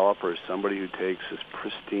 a developer as somebody who takes this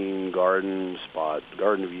pristine garden spot, the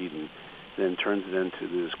Garden of Eden, and then turns it into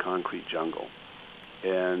this concrete jungle.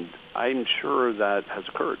 And I'm sure that has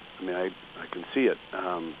occurred. I can see it.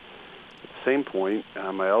 At the same point,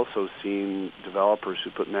 I also seen developers who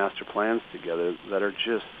put master plans together that are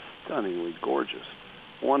just stunningly gorgeous,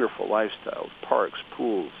 wonderful lifestyles, parks,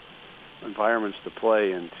 pools, environments to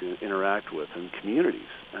play and to interact with, and communities,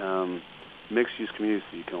 mixed-use communities.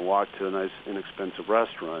 So you can walk to a nice, inexpensive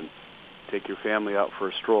restaurant, take your family out for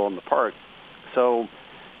a stroll in the park. So,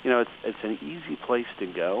 it's an easy place to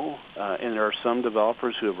go, and there are some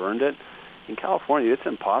developers who have earned it. In California, it's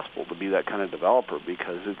impossible to be that kind of developer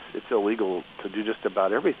because it's illegal to do just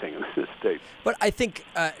about everything in this state. But I think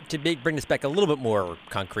to bring this back a little bit more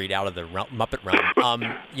concrete out of the Muppet realm,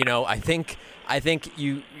 I think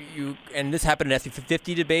you and this happened in SB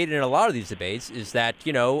 50 debate and in a lot of these debates is that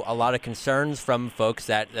a lot of concerns from folks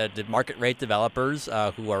that the market rate developers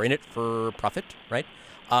who are in it for profit, right?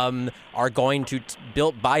 Are going to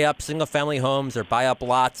buy up single-family homes or buy up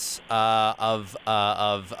lots of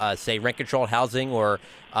say rent-controlled housing or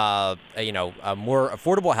more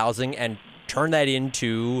affordable housing and turn that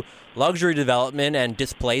into luxury development and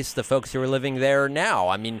displace the folks who are living there now.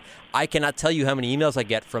 I mean, I cannot tell you how many emails I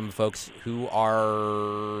get from folks who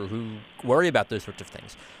worry about those sorts of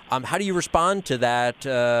things. How do you respond to that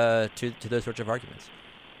to those sorts of arguments?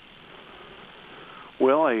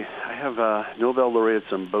 Well, I have Nobel laureates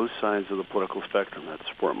on both sides of the political spectrum that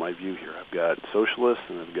support my view here. I've got socialists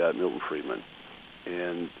and I've got Milton Friedman.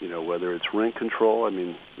 And, whether it's rent control,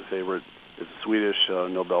 the favorite is a Swedish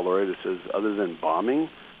Nobel laureate who says, other than bombing,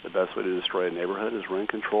 the best way to destroy a neighborhood is rent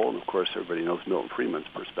control. And, of course, everybody knows Milton Friedman's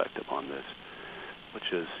perspective on this,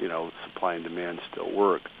 which is, supply and demand still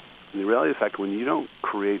work. And the reality of the fact, when you don't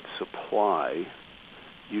create supply,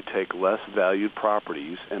 you take less valued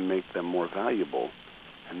properties and make them more valuable.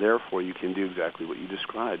 And therefore, you can do exactly what you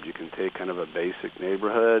described. You can take kind of a basic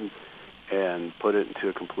neighborhood and put it into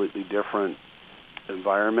a completely different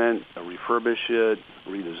environment, refurbish it,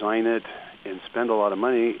 redesign it, and spend a lot of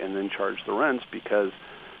money and then charge the rents because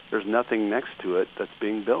there's nothing next to it that's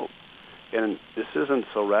being built. And this isn't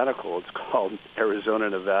so radical. It's called Arizona,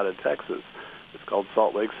 Nevada, Texas. It's called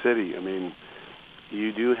Salt Lake City.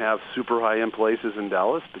 You do have super high-end places in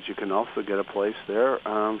Dallas, but you can also get a place there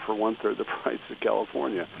for one-third the price of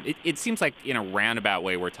California. It seems like in a roundabout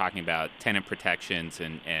way we're talking about tenant protections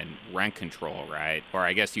and rent control, right? Or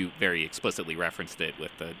I guess you very explicitly referenced it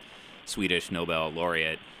with the Swedish Nobel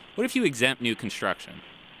laureate. What if you exempt new construction?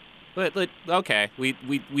 Okay,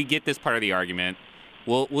 we get this part of the argument.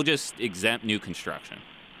 We'll just exempt new construction.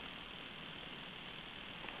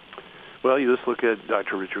 Well, you just look at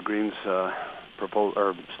Dr. Richard Green's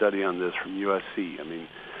study on this from USC.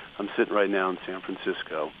 I'm sitting right now in San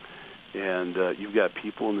Francisco, and you've got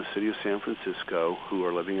people in the city of San Francisco who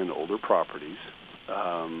are living in older properties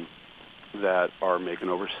that are making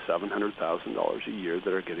over $700,000 a year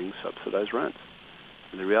that are getting subsidized rents.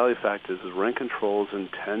 And the reality of the fact is rent control is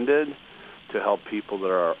intended to help people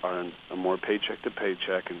that are on a more paycheck to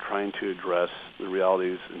paycheck and trying to address the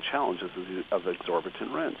realities and challenges of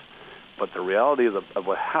exorbitant rents. But the reality of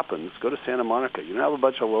what happens, go to Santa Monica. You don't have a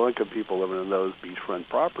bunch of low-income people living in those beachfront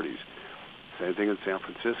properties. Same thing in San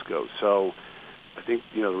Francisco. So I think,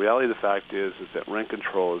 the reality of the fact is that rent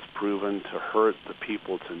control is proven to hurt the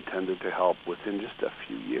people it's intended to help within just a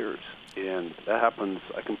few years. And that happens,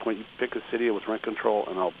 I can pick a city with rent control,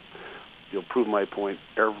 and you'll prove my point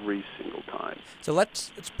every single time. So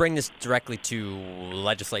let's bring this directly to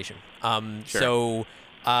legislation. Sure.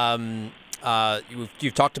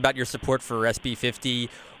 You've talked about your support for SB 50.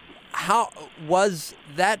 How was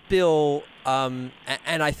that bill? And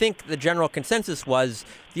I think the general consensus was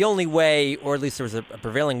the only way, or at least there was a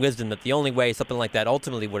prevailing wisdom that the only way something like that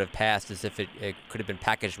ultimately would have passed is if it could have been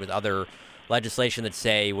packaged with other legislation that,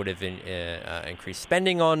 say, would have increased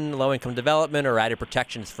spending on low-income development or added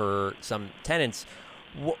protections for some tenants.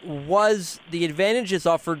 Was the advantages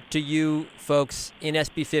offered to you folks in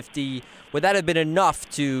SB 50, would that have been enough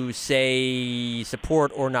to, say,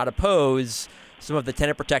 support or not oppose some of the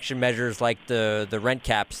tenant protection measures like the rent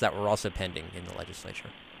caps that were also pending in the legislature?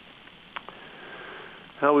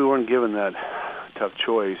 Well, we weren't given that tough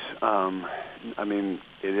choice.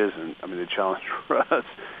 It isn't. The challenge for us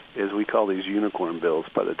is we call these unicorn bills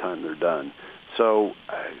by the time they're done. So,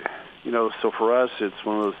 so for us, it's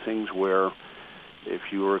one of those things where if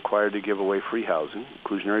you were required to give away free housing,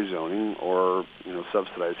 inclusionary zoning, or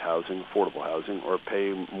subsidized housing, affordable housing, or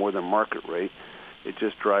pay more than market rate, it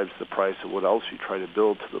just drives the price of what else you try to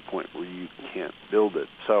build to the point where you can't build it.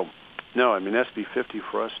 So, no, SB 50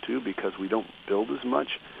 for us too, because we don't build as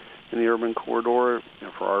much in the urban corridor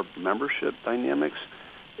for our membership dynamics.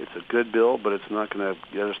 It's a good bill, but it's not going to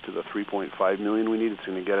get us to the 3.5 million we need. It's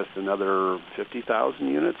going to get us another 50,000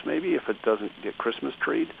 units maybe if it doesn't get Christmas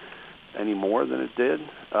treed any more than it did.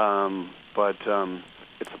 But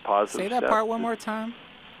it's a positive Say that step. part one more time.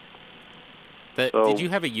 Did you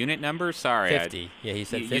have a unit number? Sorry. 50. Yeah, he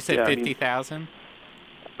said 50. You said 50,000?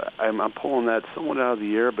 I'm pulling that somewhat out of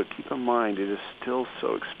the air, but keep in mind it is still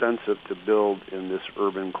so expensive to build in this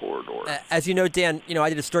urban corridor. As you know, Dan, I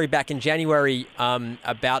did a story back in January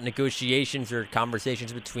about negotiations or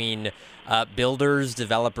conversations between builders,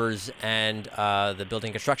 developers, and the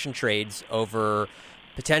building construction trades over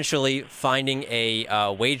potentially finding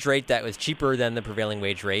a wage rate that was cheaper than the prevailing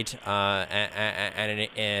wage rate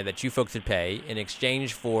and that you folks would pay in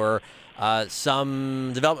exchange for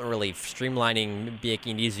some development relief, streamlining,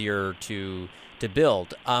 making it easier to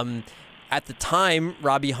build. At the time,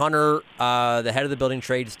 Robbie Hunter, the head of the building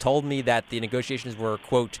trades, told me that the negotiations were,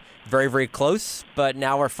 quote, very, very close, but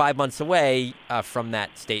now we're 5 months away from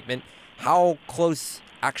that statement. How close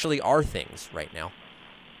actually are things right now?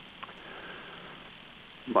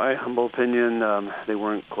 My humble opinion, they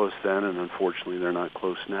weren't close then, and unfortunately they're not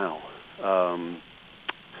close now.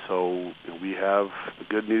 So we have the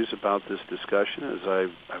good news about this discussion is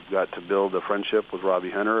I've got to build a friendship with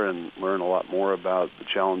Robbie Hunter and learn a lot more about the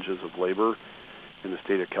challenges of labor in the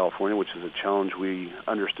state of California, which is a challenge we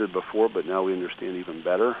understood before, but now we understand even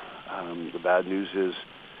better. The bad news is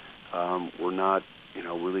we're not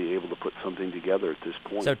really able to put something together at this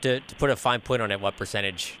point. So to put a fine point on it, what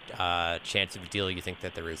percentage chance of a deal you think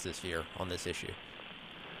that there is this year on this issue?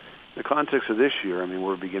 In the context of this year,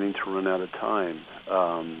 we're beginning to run out of time.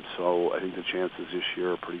 So I think the chances this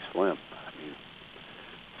year are pretty slim.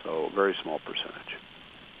 So a very small percentage.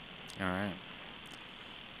 All right.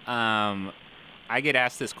 I get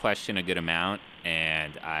asked this question a good amount,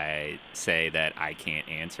 and I say that I can't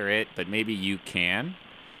answer it, but maybe you can.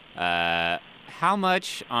 How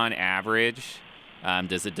much, on average,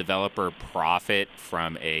 does a developer profit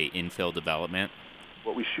from a infill development?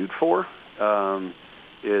 What we shoot for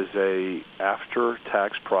is a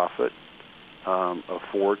after-tax profit of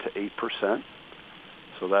 4 to 8%.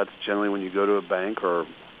 So that's generally when you go to a bank or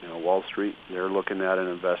Wall Street, they're looking at an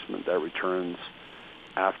investment that returns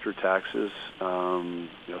after taxes,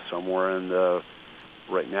 somewhere in the.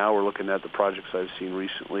 Right now, we're looking at the projects I've seen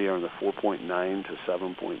recently are in the 4.9 to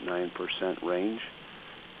 7.9% range,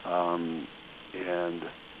 and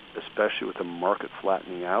especially with the market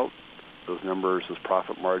flattening out, those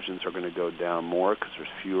profit margins are going to go down more because there's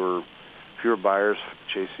fewer buyers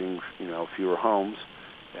chasing fewer homes,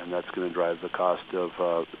 and that's going to drive the cost of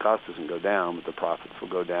the cost doesn't go down, but the profits will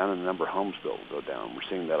go down and the number of homes built will go down. We're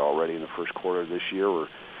seeing that already in the first quarter of this year. We're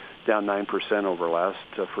down 9% over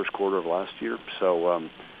first quarter of last year. So,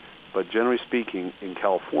 but generally speaking, in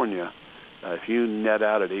California, if you net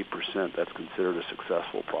out at 8%, that's considered a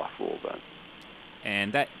successful, profitable event.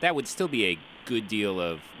 And that would still be a good deal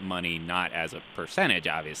of money, not as a percentage,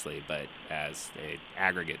 obviously, but as an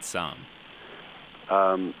aggregate sum.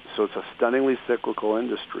 So it's a stunningly cyclical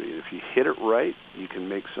industry. If you hit it right, you can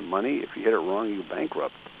make some money. If you hit it wrong, you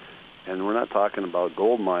bankrupt. And we're not talking about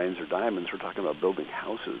gold mines or diamonds. We're talking about building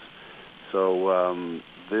houses. So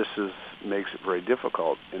this makes it very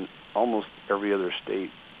difficult. In almost every other state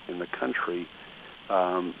in the country,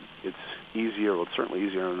 it's easier. Well, it's certainly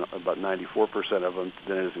easier in about 94% of them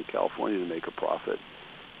than it is in California to make a profit.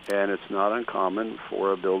 And it's not uncommon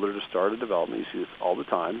for a builder to start a development. You see this all the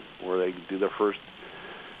time, where they do their first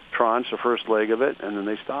tranche, the first leg of it, and then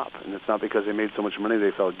they stop. And it's not because they made so much money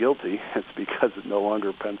they felt guilty. It's because it no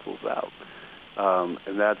longer pencils out.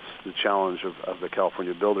 And that's the challenge of the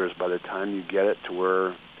California builders. By the time you get it to where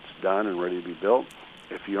it's done and ready to be built,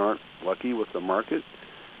 if you aren't lucky with the market,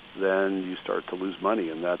 then you start to lose money,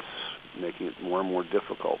 and that's making it more and more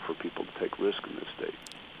difficult for people to take risk in this state.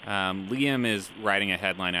 Liam is writing a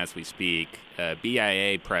headline as we speak.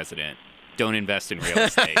 BIA president, don't invest in real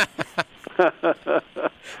estate.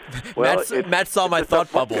 Well, Matt saw my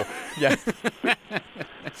thought bubble. Yeah.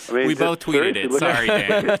 We both tweeted it. Sorry,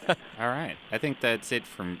 Dan. All right. I think that's it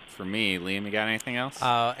for me. Liam, you got anything else?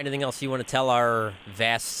 Anything else you want to tell our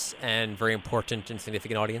vast and very important and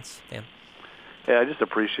significant audience, Dan? Yeah, I just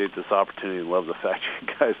appreciate this opportunity and love the fact you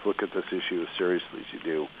guys look at this issue as seriously as you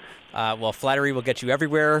do. Well, flattery will get you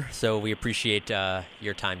everywhere, so we appreciate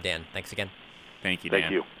your time, Dan. Thanks again. Thank you, Dan.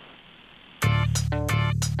 Thank you.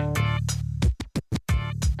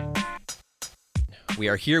 We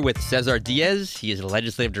are here with Cesar Diaz. He is the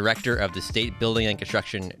legislative director of the State Building and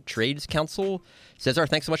Construction Trades Council. Cesar,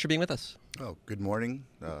 thanks so much for being with us. Oh, good morning.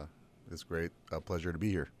 It's great. A pleasure to be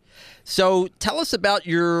here. So tell us about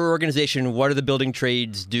your organization. What do the building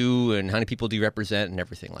trades do, and how many people do you represent, and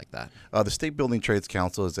everything like that? The State Building Trades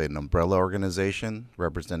Council is an umbrella organization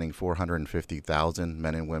representing 450,000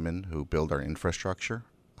 men and women who build our infrastructure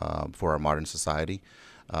for our modern society.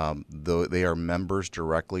 Though they are members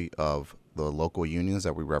directly of the local unions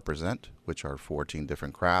that we represent, which are 14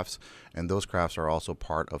 different crafts, and those crafts are also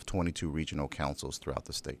part of 22 regional councils throughout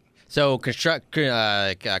the state. So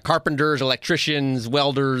carpenters, electricians,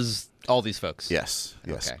 welders, all these folks. Yes.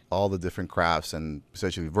 Okay. All the different crafts, and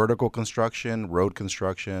essentially vertical construction, road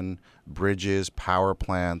construction, bridges, power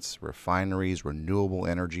plants, refineries, renewable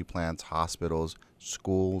energy plants, hospitals,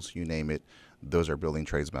 schools, you name it. Those are building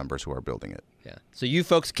trades members who are building it. Yeah. So you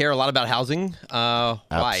folks care a lot about housing.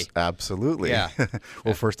 Why? Absolutely. Yeah.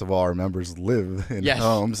 Well, first of all, our members live in Yes.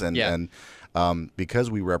 homes, and Yeah.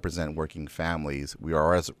 because we represent working families, we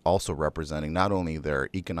are also representing not only their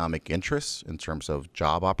economic interests in terms of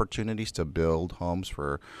job opportunities to build homes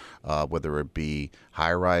for whether it be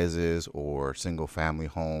high rises or single family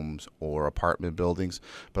homes or apartment buildings,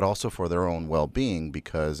 but also for their own well-being,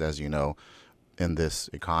 because as you know, in this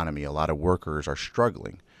economy, a lot of workers are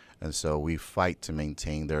struggling. And so we fight to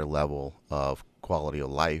maintain their level of quality of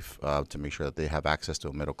life, to make sure that they have access to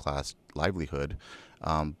a middle-class livelihood.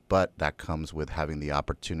 But that comes with having the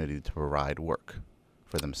opportunity to provide work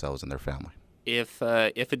for themselves and their family. If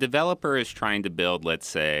a developer is trying to build, let's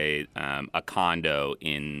say, a condo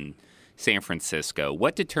in San Francisco,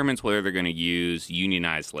 what determines whether they're going to use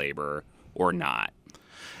unionized labor or not?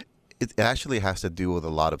 It actually has to do with a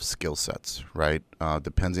lot of skill sets, right?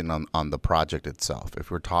 Depending on the project itself. If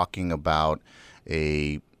we're talking about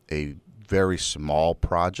a very small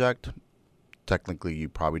project, technically you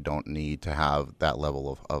probably don't need to have that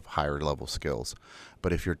level of higher level skills.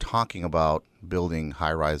 But if you're talking about building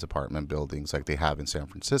high-rise apartment buildings like they have in San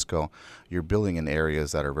Francisco, you're building in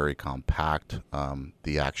areas that are very compact.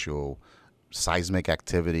 The actual seismic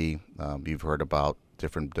activity, you've heard about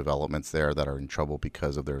different developments there that are in trouble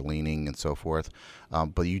because of their leaning and so forth.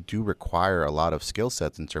 But you do require a lot of skill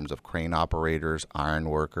sets in terms of crane operators, iron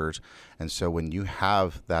workers. And so when you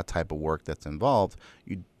have that type of work that's involved,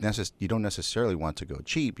 you don't necessarily want to go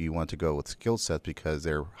cheap. You want to go with skill sets because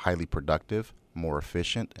they're highly productive, more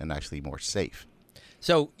efficient, and actually more safe.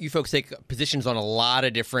 So you folks take positions on a lot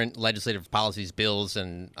of different legislative policies, bills,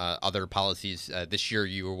 and other policies. This year,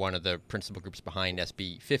 you were one of the principal groups behind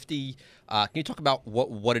SB 50. Can you talk about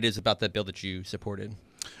what it is about that bill that you supported?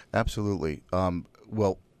 Absolutely.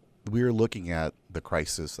 Well, we're looking at the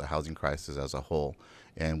crisis, the housing crisis as a whole,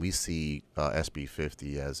 and we see SB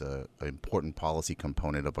 50 as an important policy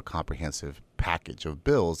component of a comprehensive package of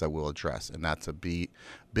bills that we'll address. And that's a big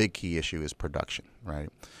key issue is production, right?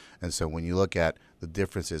 And so when you look at the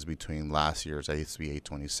differences between last year's SB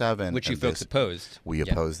 827, which you folks opposed. We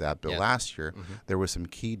opposed that bill last year. Mm-hmm. There were some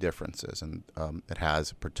key differences, and it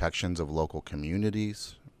has protections of local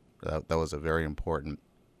communities. That was a very important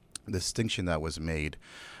distinction that was made.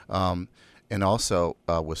 And also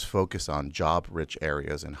was focused on job-rich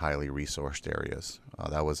areas and highly resourced areas.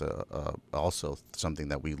 That was also something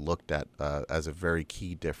that we looked at as a very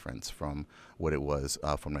key difference from what it was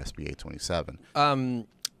from SB 827.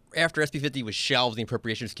 After SB 50 was shelved, the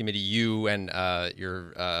Appropriations Committee, you and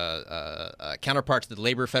your counterparts at the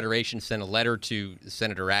Labor Federation sent a letter to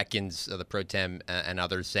Senator Atkins, the pro tem, and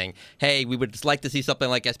others saying, hey, we would just like to see something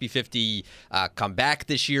like SB 50 come back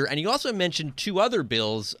this year. And you also mentioned two other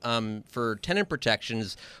bills for tenant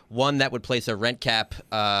protections, one that would place a rent cap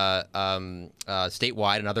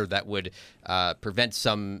statewide, another that would prevent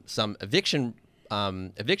some evictions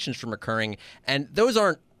from occurring. And those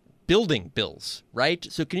aren't building bills, right?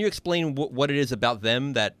 So can you explain what it is about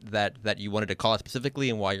them that you wanted to call out specifically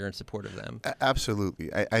and why you're in support of them? Absolutely.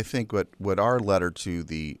 I think what our letter to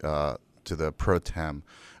the pro tem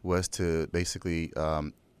was to basically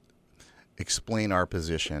explain our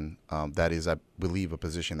position. That is, I believe, a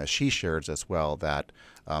position that she shares as well, that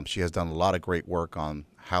she has done a lot of great work on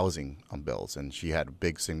housing bills, and she had a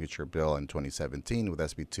big signature bill in 2017 with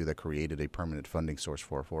SB 2 that created a permanent funding source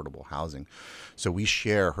for affordable housing. So we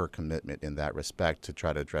share her commitment in that respect to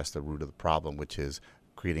try to address the root of the problem, which is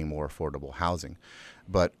creating more affordable housing.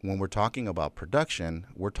 But when we're talking about production,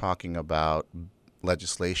 we're talking about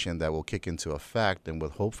legislation that will kick into effect and will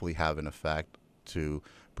hopefully have an effect to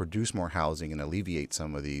produce more housing and alleviate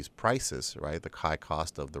some of these prices, right, the high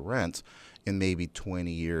cost of the rents in maybe 10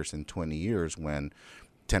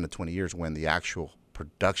 to 20 years when the actual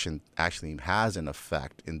production actually has an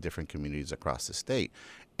effect in different communities across the state.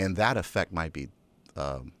 And that effect might be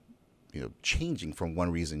changing from one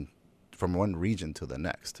region to the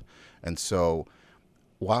next. And so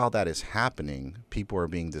while that is happening, people are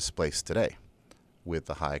being displaced today with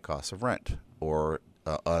the high cost of rent or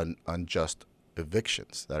unjust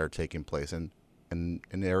evictions that are taking place in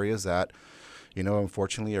areas that,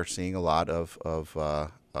 unfortunately are seeing a lot of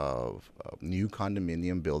new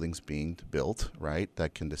condominium buildings being built, right,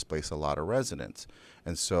 that can displace a lot of residents.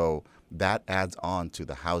 And so that adds on to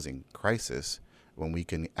the housing crisis. When we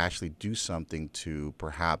can actually do something to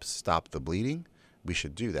perhaps stop the bleeding, we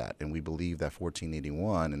should do that. And we believe that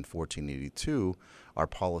 1481 and 1482 are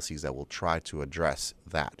policies that will try to address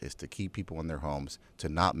that, is to keep people in their homes, to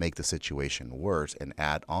not make the situation worse and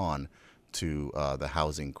add on to the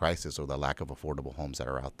housing crisis or the lack of affordable homes that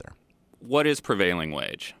are out there. What is prevailing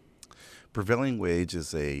wage? Prevailing wage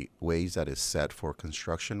is a wage that is set for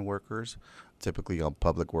construction workers, typically on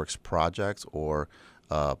public works projects or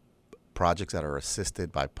projects that are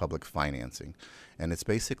assisted by public financing. And it's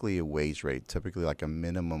basically a wage rate, typically like a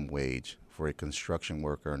minimum wage for a construction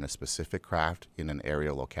worker in a specific craft in an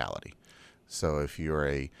area locality. So if you're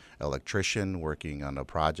a electrician working on a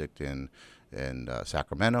project in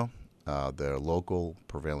Sacramento, the local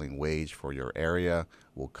prevailing wage for your area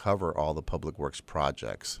will cover all the public works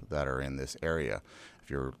projects that are in this area. If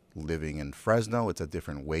you're living in Fresno, it's a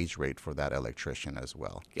different wage rate for that electrician as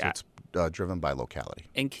well. Yeah. So it's driven by locality.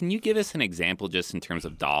 And can you give us an example just in terms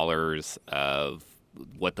of dollars of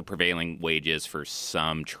what the prevailing wage is for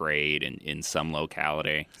some trade in some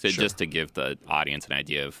locality? So Sure. just to give the audience an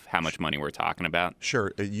idea of how much money we're talking about.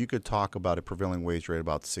 Sure. You could talk about a prevailing wage rate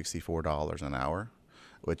about $64 an hour,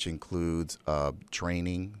 which includes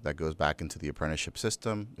training that goes back into the apprenticeship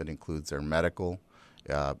system. It includes their medical.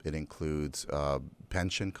 It includes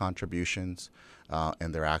pension contributions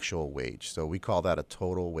and their actual wage. So we call that a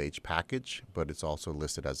total wage package, but it's also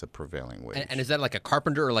listed as a prevailing wage. And is that like a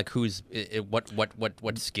carpenter, or like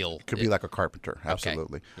what skill? Could be like a carpenter,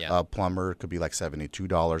 absolutely. Yeah. A plumber could be like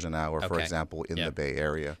 $72 an hour, for Okay. example, in Yeah. the Bay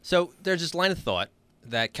Area. So there's this line of thought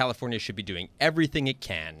that California should be doing everything it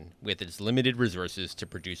can with its limited resources to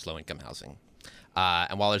produce low-income housing.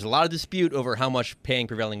 And while there's a lot of dispute over how much paying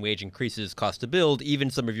prevailing wage increases cost to build, even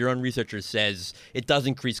some of your own researchers says it does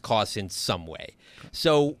increase costs in some way.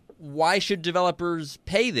 So why should developers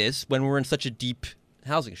pay this when we're in such a deep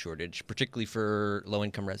housing shortage, particularly for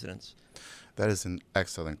low-income residents? That is an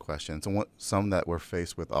excellent question. It's some that we're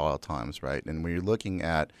faced with all times, right? And when you're looking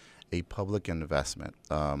at a public investment,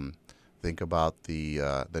 think about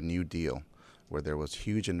the New Deal, where there was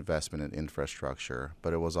huge investment in infrastructure,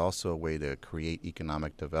 but it was also a way to create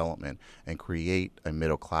economic development and create a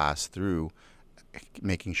middle class through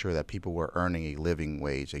making sure that people were earning a living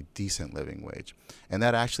wage, a decent living wage. And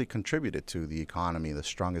that actually contributed to the economy, the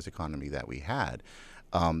strongest economy that we had.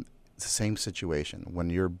 It's the same situation. When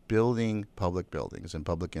you're building public buildings and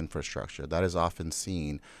public infrastructure, that is often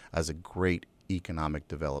seen as a great economic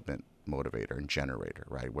development motivator and generator,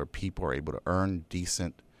 right? Where people are able to earn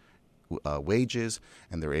decent wages,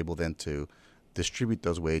 and they're able then to distribute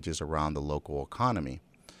those wages around the local economy.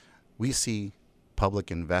 We see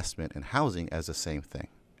public investment in housing as the same thing.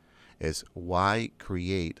 Is why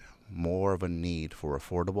create more of a need for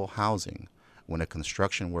affordable housing when a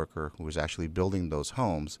construction worker who is actually building those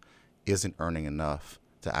homes isn't earning enough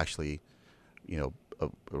to actually,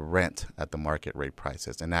 rent at the market rate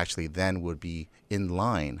prices, and actually then would be in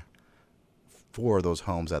line for those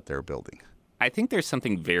homes that they're building. I think there's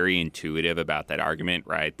something very intuitive about that argument,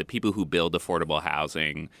 right? The people who build affordable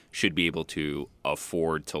housing should be able to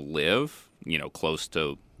afford to live, close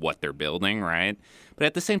to what they're building, right? But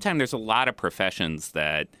at the same time, there's a lot of professions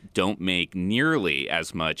that don't make nearly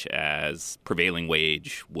as much as prevailing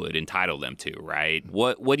wage would entitle them to, right?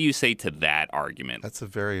 What do you say to that argument? That's a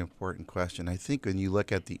very important question. I think when you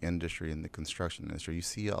look at the industry and the construction industry, you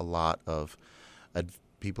see a lot of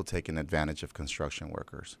people taking advantage of construction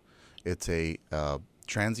workers. It's a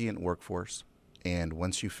transient workforce, and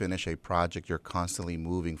once you finish a project, you're constantly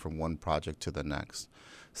moving from one project to the next.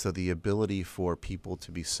 So the ability for people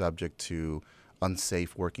to be subject to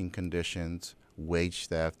unsafe working conditions, wage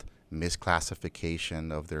theft,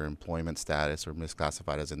 misclassification of their employment status or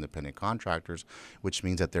misclassified as independent contractors, which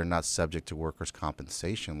means that they're not subject to workers'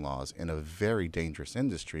 compensation laws in a very dangerous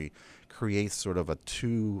industry, creates sort of a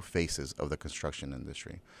two faces of the construction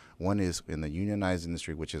industry. One is in the unionized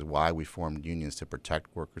industry, which is why we formed unions to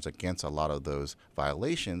protect workers against a lot of those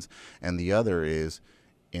violations, and the other is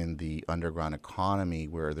in the underground economy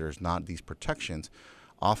where there's not these protections.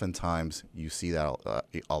 Oftentimes you see that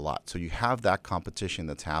a lot. So you have that competition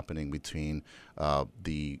that's happening between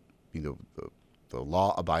the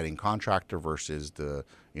law-abiding contractor versus the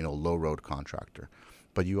low-road contractor.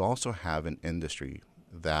 But you also have an industry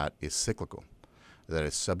that is cyclical, that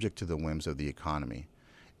is subject to the whims of the economy,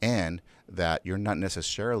 and that you're not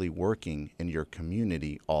necessarily working in your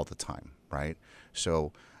community all the time, right?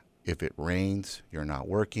 So if it rains, you're not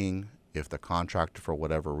working. If the contractor, for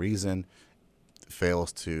whatever reason,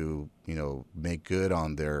 fails to, make good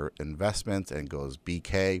on their investments and goes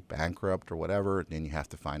BK, bankrupt or whatever, then you have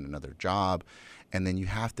to find another job. And then you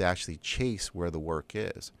have to actually chase where the work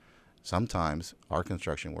is. Sometimes our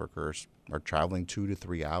construction workers are traveling 2 to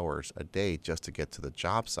 3 hours a day just to get to the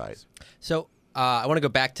job site. So I want to go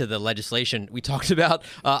back to the legislation. We talked about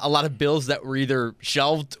a lot of bills that were either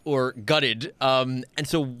shelved or gutted. And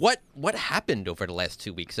so what happened over the last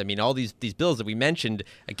 2 weeks? I mean, all these bills that we mentioned,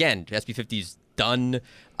 again, SB 50's done,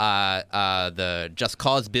 the Just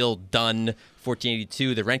Cause bill done,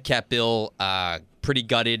 1482, the rent cap bill pretty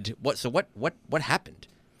gutted. What happened?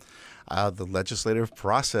 The legislative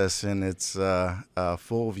process in its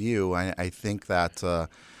full view, I think that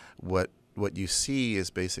what you see is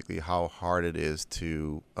basically how hard it is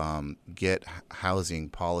to get housing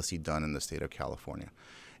policy done in the state of California.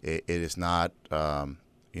 It is not, a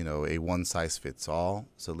one-size-fits-all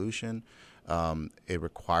solution. It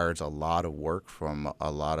requires a lot of work from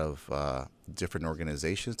a lot of different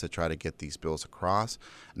organizations to try to get these bills across.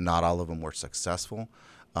 Not all of them were successful.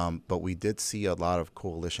 But we did see a lot of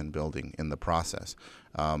coalition building in the process.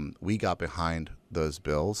 We got behind those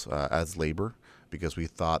bills as labor because we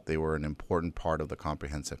thought they were an important part of the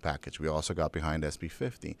comprehensive package. We also got behind SB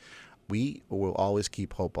 50. We will always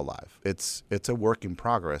keep hope alive. It's a work in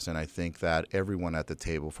progress, and I think that everyone at the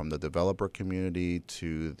table, from the developer community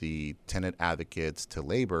to the tenant advocates to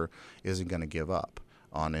labor, isn't going to give up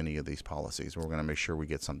on any of these policies. We're going to make sure we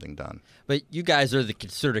get something done. But you guys are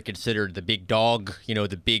considered the big dog,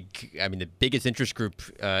 the biggest interest group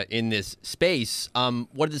in this space.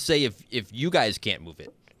 What does it say if you guys can't move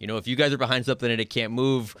it? If you guys are behind something and it can't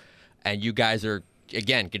move, and you guys are,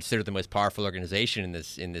 again, considered the most powerful organization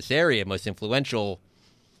in this area, most influential,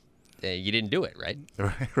 you didn't do it, right?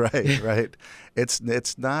 Right.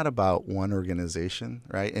 It's not about one organization,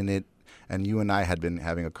 right? And you and I had been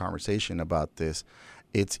having a conversation about this.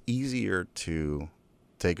 It's easier to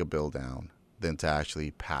take a bill down than to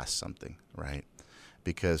actually pass something, right?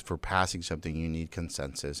 Because for passing something, you need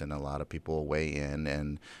consensus, and a lot of people weigh in,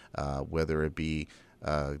 and whether it be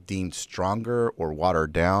deemed stronger or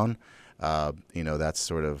watered down, that's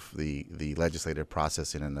sort of the legislative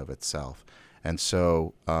process in and of itself. And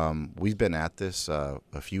so we've been at this a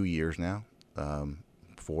few years now.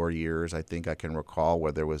 4 years, I think I can recall,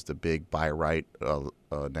 where there was the big buy right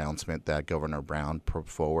announcement that Governor Brown put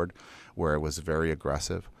forward, where it was very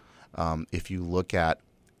aggressive. If you look at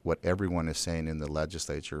what everyone is saying in the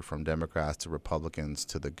legislature, from Democrats to Republicans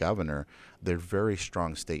to the governor, they're very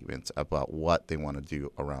strong statements about what they want to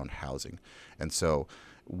do around housing. And so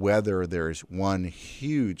whether there's one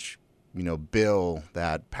huge, bill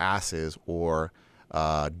that passes or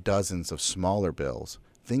dozens of smaller bills,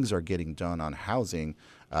 things are getting done on housing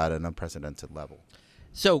at an unprecedented level.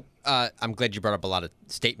 So I'm glad you brought up a lot of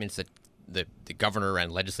statements that the governor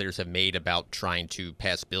and legislators have made about trying to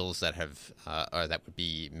pass bills that have or that would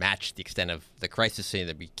be match the extent of the crisis. Saying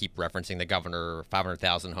that we keep referencing the governor,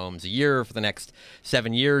 500,000 homes a year for the next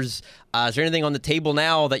 7 years. Is there anything on the table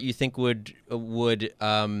now that you think would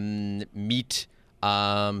meet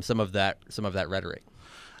some of that rhetoric?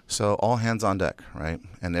 So all hands on deck, right?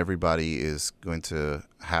 And everybody is going to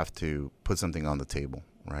have to put something on the table,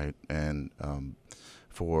 right? And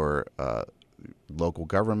for local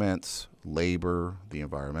governments, labor, the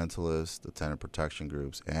environmentalists, the tenant protection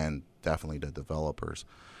groups, and definitely the developers,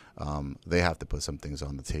 they have to put some things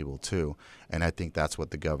on the table too. And I think that's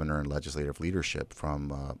what the governor and legislative leadership,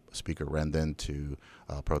 from Speaker Rendon to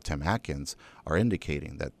Pro Tem Atkins, are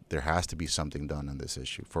indicating that there has to be something done on this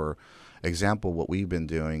issue. For example, what we've been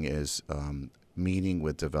doing is meeting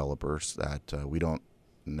with developers that we don't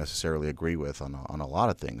necessarily agree with on a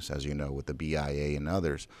lot of things, as you know, with the BIA and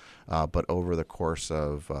others. But over the course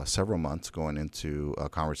of several months, going into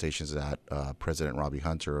conversations that President Robbie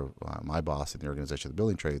Hunter, my boss in the Organization of the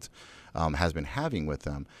Building Trades, has been having with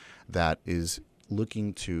them, that is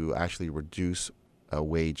looking to actually reduce a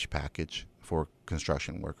wage package for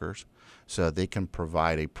construction workers so they can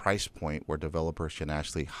provide a price point where developers can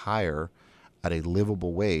actually hire at a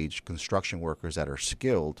livable wage construction workers that are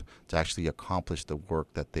skilled to actually accomplish the work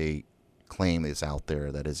that they claim is out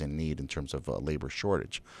there that is in need in terms of labor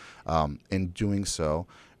shortage. In doing so,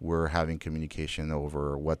 we're having communication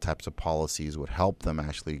over what types of policies would help them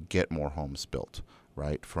actually get more homes built,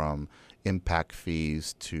 right? From impact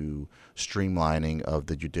fees to streamlining of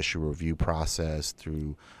the judicial review process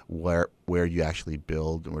through where you actually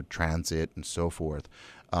build or transit and so forth.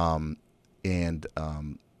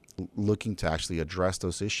 looking to actually address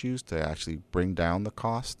those issues, to actually bring down the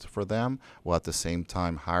cost for them, while at the same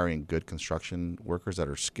time hiring good construction workers that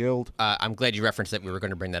are skilled. I'm glad you referenced that. We were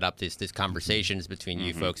going to bring that up. This conversations between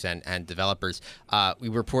you folks and developers. I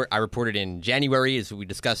reported in January, as we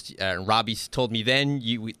discussed. Robbie told me then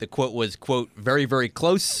the quote was, quote, very, very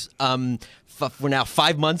close. We're now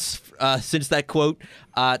 5 months since that quote.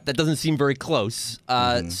 That doesn't seem very close.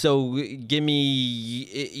 So give me,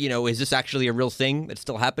 is this actually a real thing that's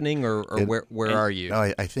still happening, or where are you?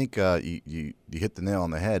 No, I think you hit the nail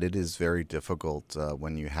on the head. It is very difficult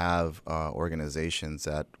when you have organizations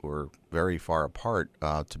that were very far apart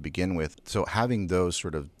to begin with. So having those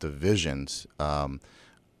sort of divisions,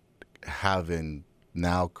 having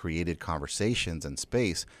now created conversations and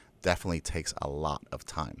space, definitely takes a lot of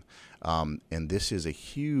time. And this is a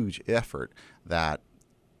huge effort that,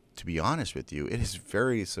 to be honest with you, it is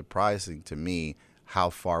very surprising to me how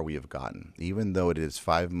far we have gotten. Even though it is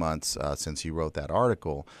 5 months since you wrote that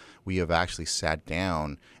article, we have actually sat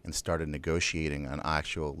down and started negotiating an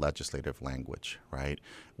actual legislative language, right?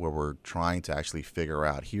 Where we're trying to actually figure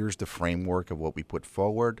out, here's the framework of what we put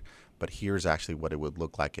forward, but here's actually what it would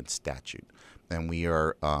look like in statute. And we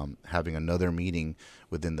are having another meeting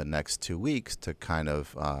within the next 2 weeks to kind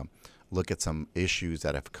of look at some issues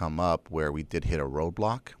that have come up where we did hit a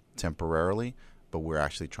roadblock temporarily, but we're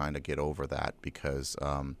actually trying to get over that because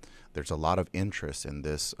there's a lot of interest in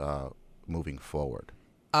this moving forward.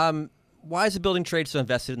 Why is the building trade so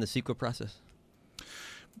invested in the CEQA process?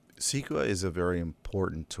 CEQA is a very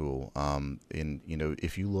important tool.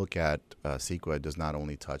 If you look at CEQA, it does not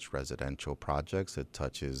only touch residential projects; it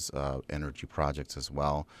touches energy projects as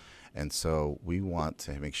well. And so we want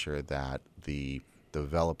to make sure that the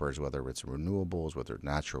developers, whether it's renewables, whether it's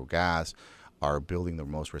natural gas, are building the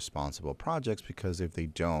most responsible projects, because if they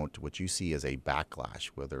don't, what you see is a backlash,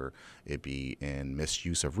 whether it be in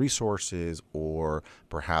misuse of resources or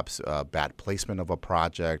perhaps bad placement of a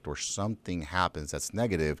project, or something happens that's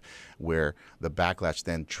negative, where the backlash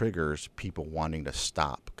then triggers people wanting to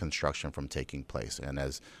stop construction from taking place. And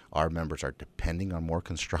as our members are depending on more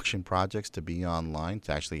construction projects to be online,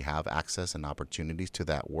 to actually have access and opportunities to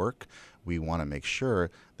that work, we want to make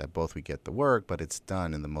sure that both we get the work, but it's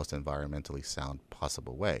done in the most environmentally sound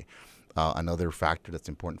possible way. Another factor that's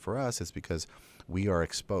important for us is because we are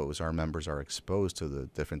exposed, our members are exposed to the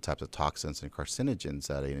different types of toxins and carcinogens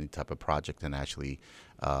that any type of project can actually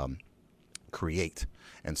create.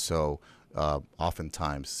 And so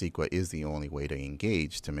oftentimes CEQA is the only way to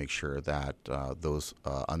engage to make sure that those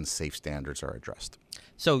unsafe standards are addressed.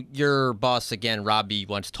 So your boss, again, Robbie,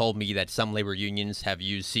 once told me that some labor unions have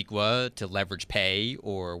used CEQA to leverage pay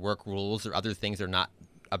or work rules or other things that are not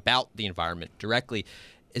about the environment directly.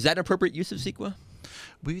 Is that an appropriate use of CEQA?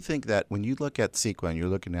 We think that when you look at CEQA and you're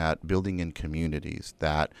looking at building in communities,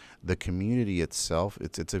 that the community itself,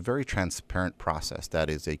 it's a very transparent process that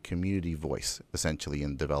is a community voice, essentially,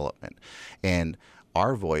 in development. And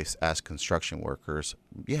our voice as construction workers,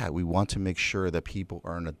 we want to make sure that people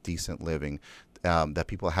earn a decent living, that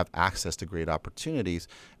people have access to great opportunities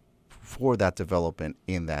for that development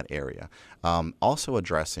in that area. Also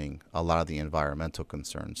addressing a lot of the environmental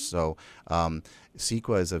concerns. So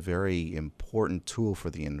CEQA is a very important tool for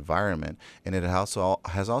the environment, and it has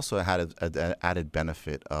also had an added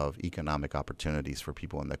benefit of economic opportunities for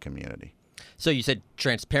people in the community. So you said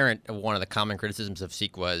transparent. One of the common criticisms of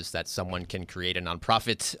CEQA is that someone can create a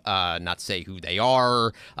nonprofit, not say who they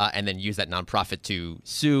are, and then use that nonprofit to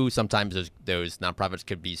sue. Sometimes those nonprofits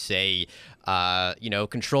could be, say,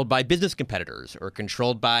 controlled by business competitors, or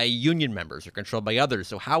controlled by union members, or controlled by others.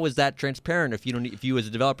 So how is that transparent if you as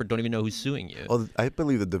a developer don't even know who's suing you? Well, I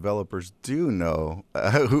believe the developers do know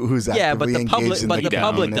who's actively engaged in the the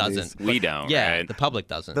public doesn't. We don't. Yeah, right? The public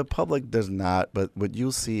doesn't. The public does not, but what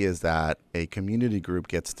you'll see is that a community group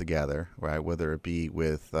gets together, right? Whether it be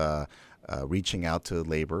with reaching out to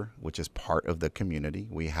labor, which is part of the community.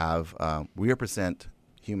 We represent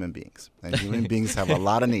human beings, and human beings have a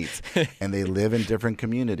lot of needs, and they live in different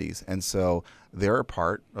communities, and so they're a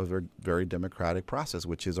part of a very democratic process,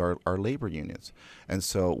 which is our labor unions. And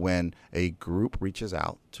so when a group reaches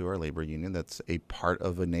out to our labor union that's a part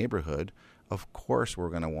of a neighborhood, of course we're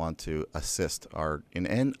going to want to assist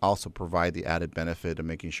and also provide the added benefit of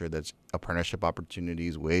making sure that apprenticeship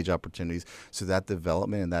opportunities, wage opportunities, so that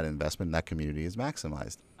development and that investment in that community is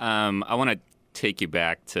maximized. I want to take you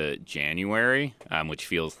back to January, which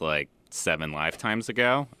feels like 7 lifetimes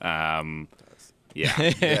ago. Yeah,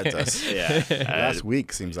 it does. Yeah, Last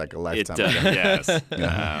week seems like a lifetime. It does.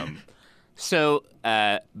 Yes. So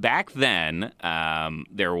back then,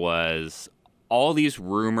 there was all these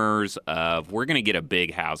rumors of we're going to get a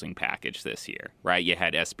big housing package this year, right? You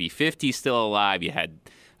had SB 50 still alive. You had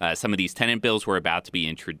some of these tenant bills were about to be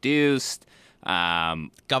introduced.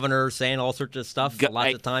 Governor saying all sorts of stuff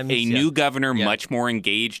lots of times. A new governor much more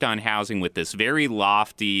engaged on housing with this very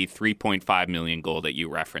lofty 3.5 million goal that you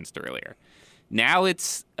referenced earlier. Now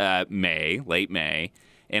it's late May,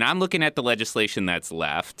 and I'm looking at the legislation that's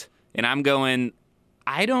left, and I'm going,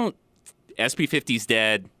 SB 50's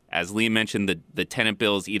dead. As Liam mentioned, the tenant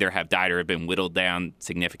bills either have died or have been whittled down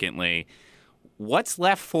significantly. What's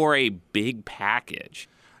left for a big package?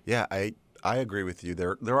 Yeah, I agree with you.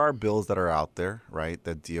 There are bills that are out there, right,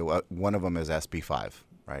 that deal. One of them is SB 5,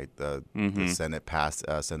 right? The Senate passed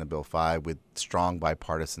Senate Bill 5 with strong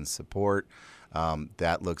bipartisan support.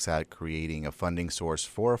 That looks at creating a funding source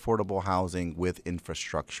for affordable housing with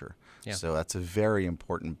infrastructure. Yeah. So that's a very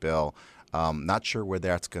important bill. Not sure where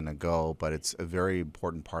that's going to go, but it's a very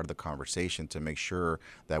important part of the conversation to make sure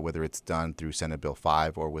that whether it's done through Senate Bill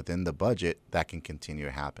 5 or within the budget, that can continue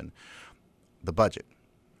to happen. The budget,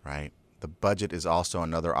 right? The budget is also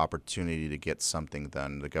another opportunity to get something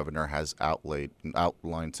done. The governor has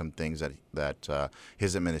outlined some things that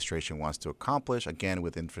his administration wants to accomplish, again,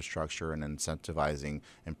 with infrastructure and incentivizing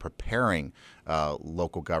and preparing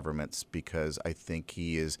local governments, because I think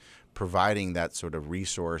he is providing that sort of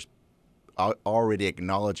resource, already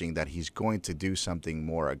acknowledging that he's going to do something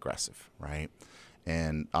more aggressive, right?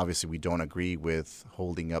 And obviously we don't agree with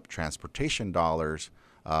holding up transportation dollars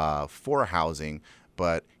for housing,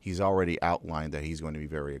 but he's already outlined that he's going to be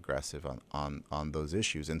very aggressive on those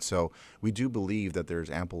issues. And so we do believe that there's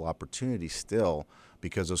ample opportunity still,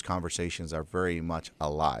 because those conversations are very much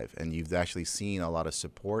alive. And you've actually seen a lot of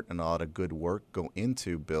support and a lot of good work go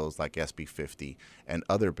into bills like SB 50 and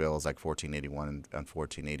other bills like 1481 and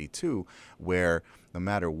 1482, where no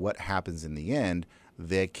matter what happens in the end,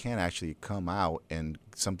 they can actually come out and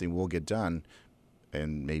something will get done,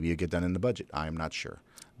 and maybe it get done in the budget. I'm not sure.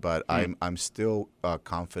 But I'm still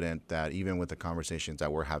confident that even with the conversations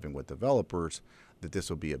that we're having with developers, that this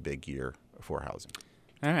will be a big year for housing.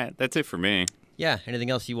 All right, that's it for me. Yeah. Anything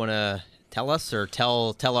else you want to tell us or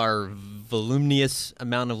tell our voluminous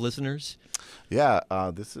amount of listeners? Yeah,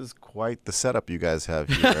 this is quite the setup you guys have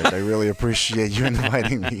here. Right? I really appreciate you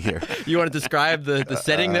inviting me here. You want to describe the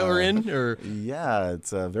setting that we're in? Or yeah,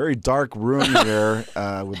 it's a very dark room here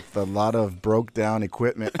with a lot of broke down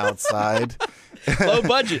equipment outside. Low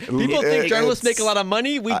budget. People think journalists make a lot of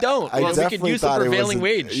money. We don't. Well, we could use the prevailing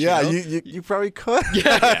wage. Yeah, you know? you probably could.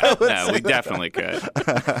 Yeah, no, we definitely could.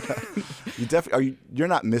 You're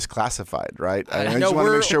not misclassified, right? I No, just want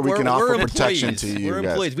to make sure we can offer employees. protection to you We're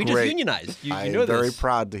guys. employees. We just unionized. You I'm know this. very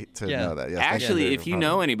proud to know that. Yes, Actually, if you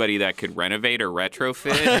know anybody that could renovate or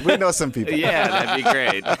retrofit, we know some people. Yeah, that'd be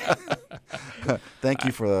great. Thank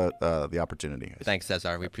you for the opportunity. Thanks,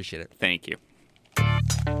 Cesar. We appreciate it. Thank you.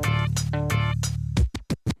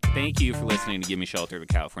 Thank you for listening to Give Me Shelter, the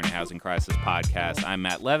California Housing Crisis Podcast. I'm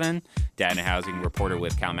Matt Levin, data and housing reporter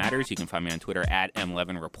with Cal Matters. You can find me on Twitter at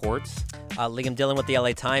 @M11Reports. Liam Dillon with the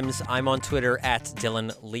LA Times. I'm on Twitter at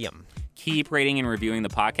Dylan Liam. Keep rating and reviewing the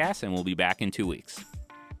podcast, and we'll be back in 2 weeks.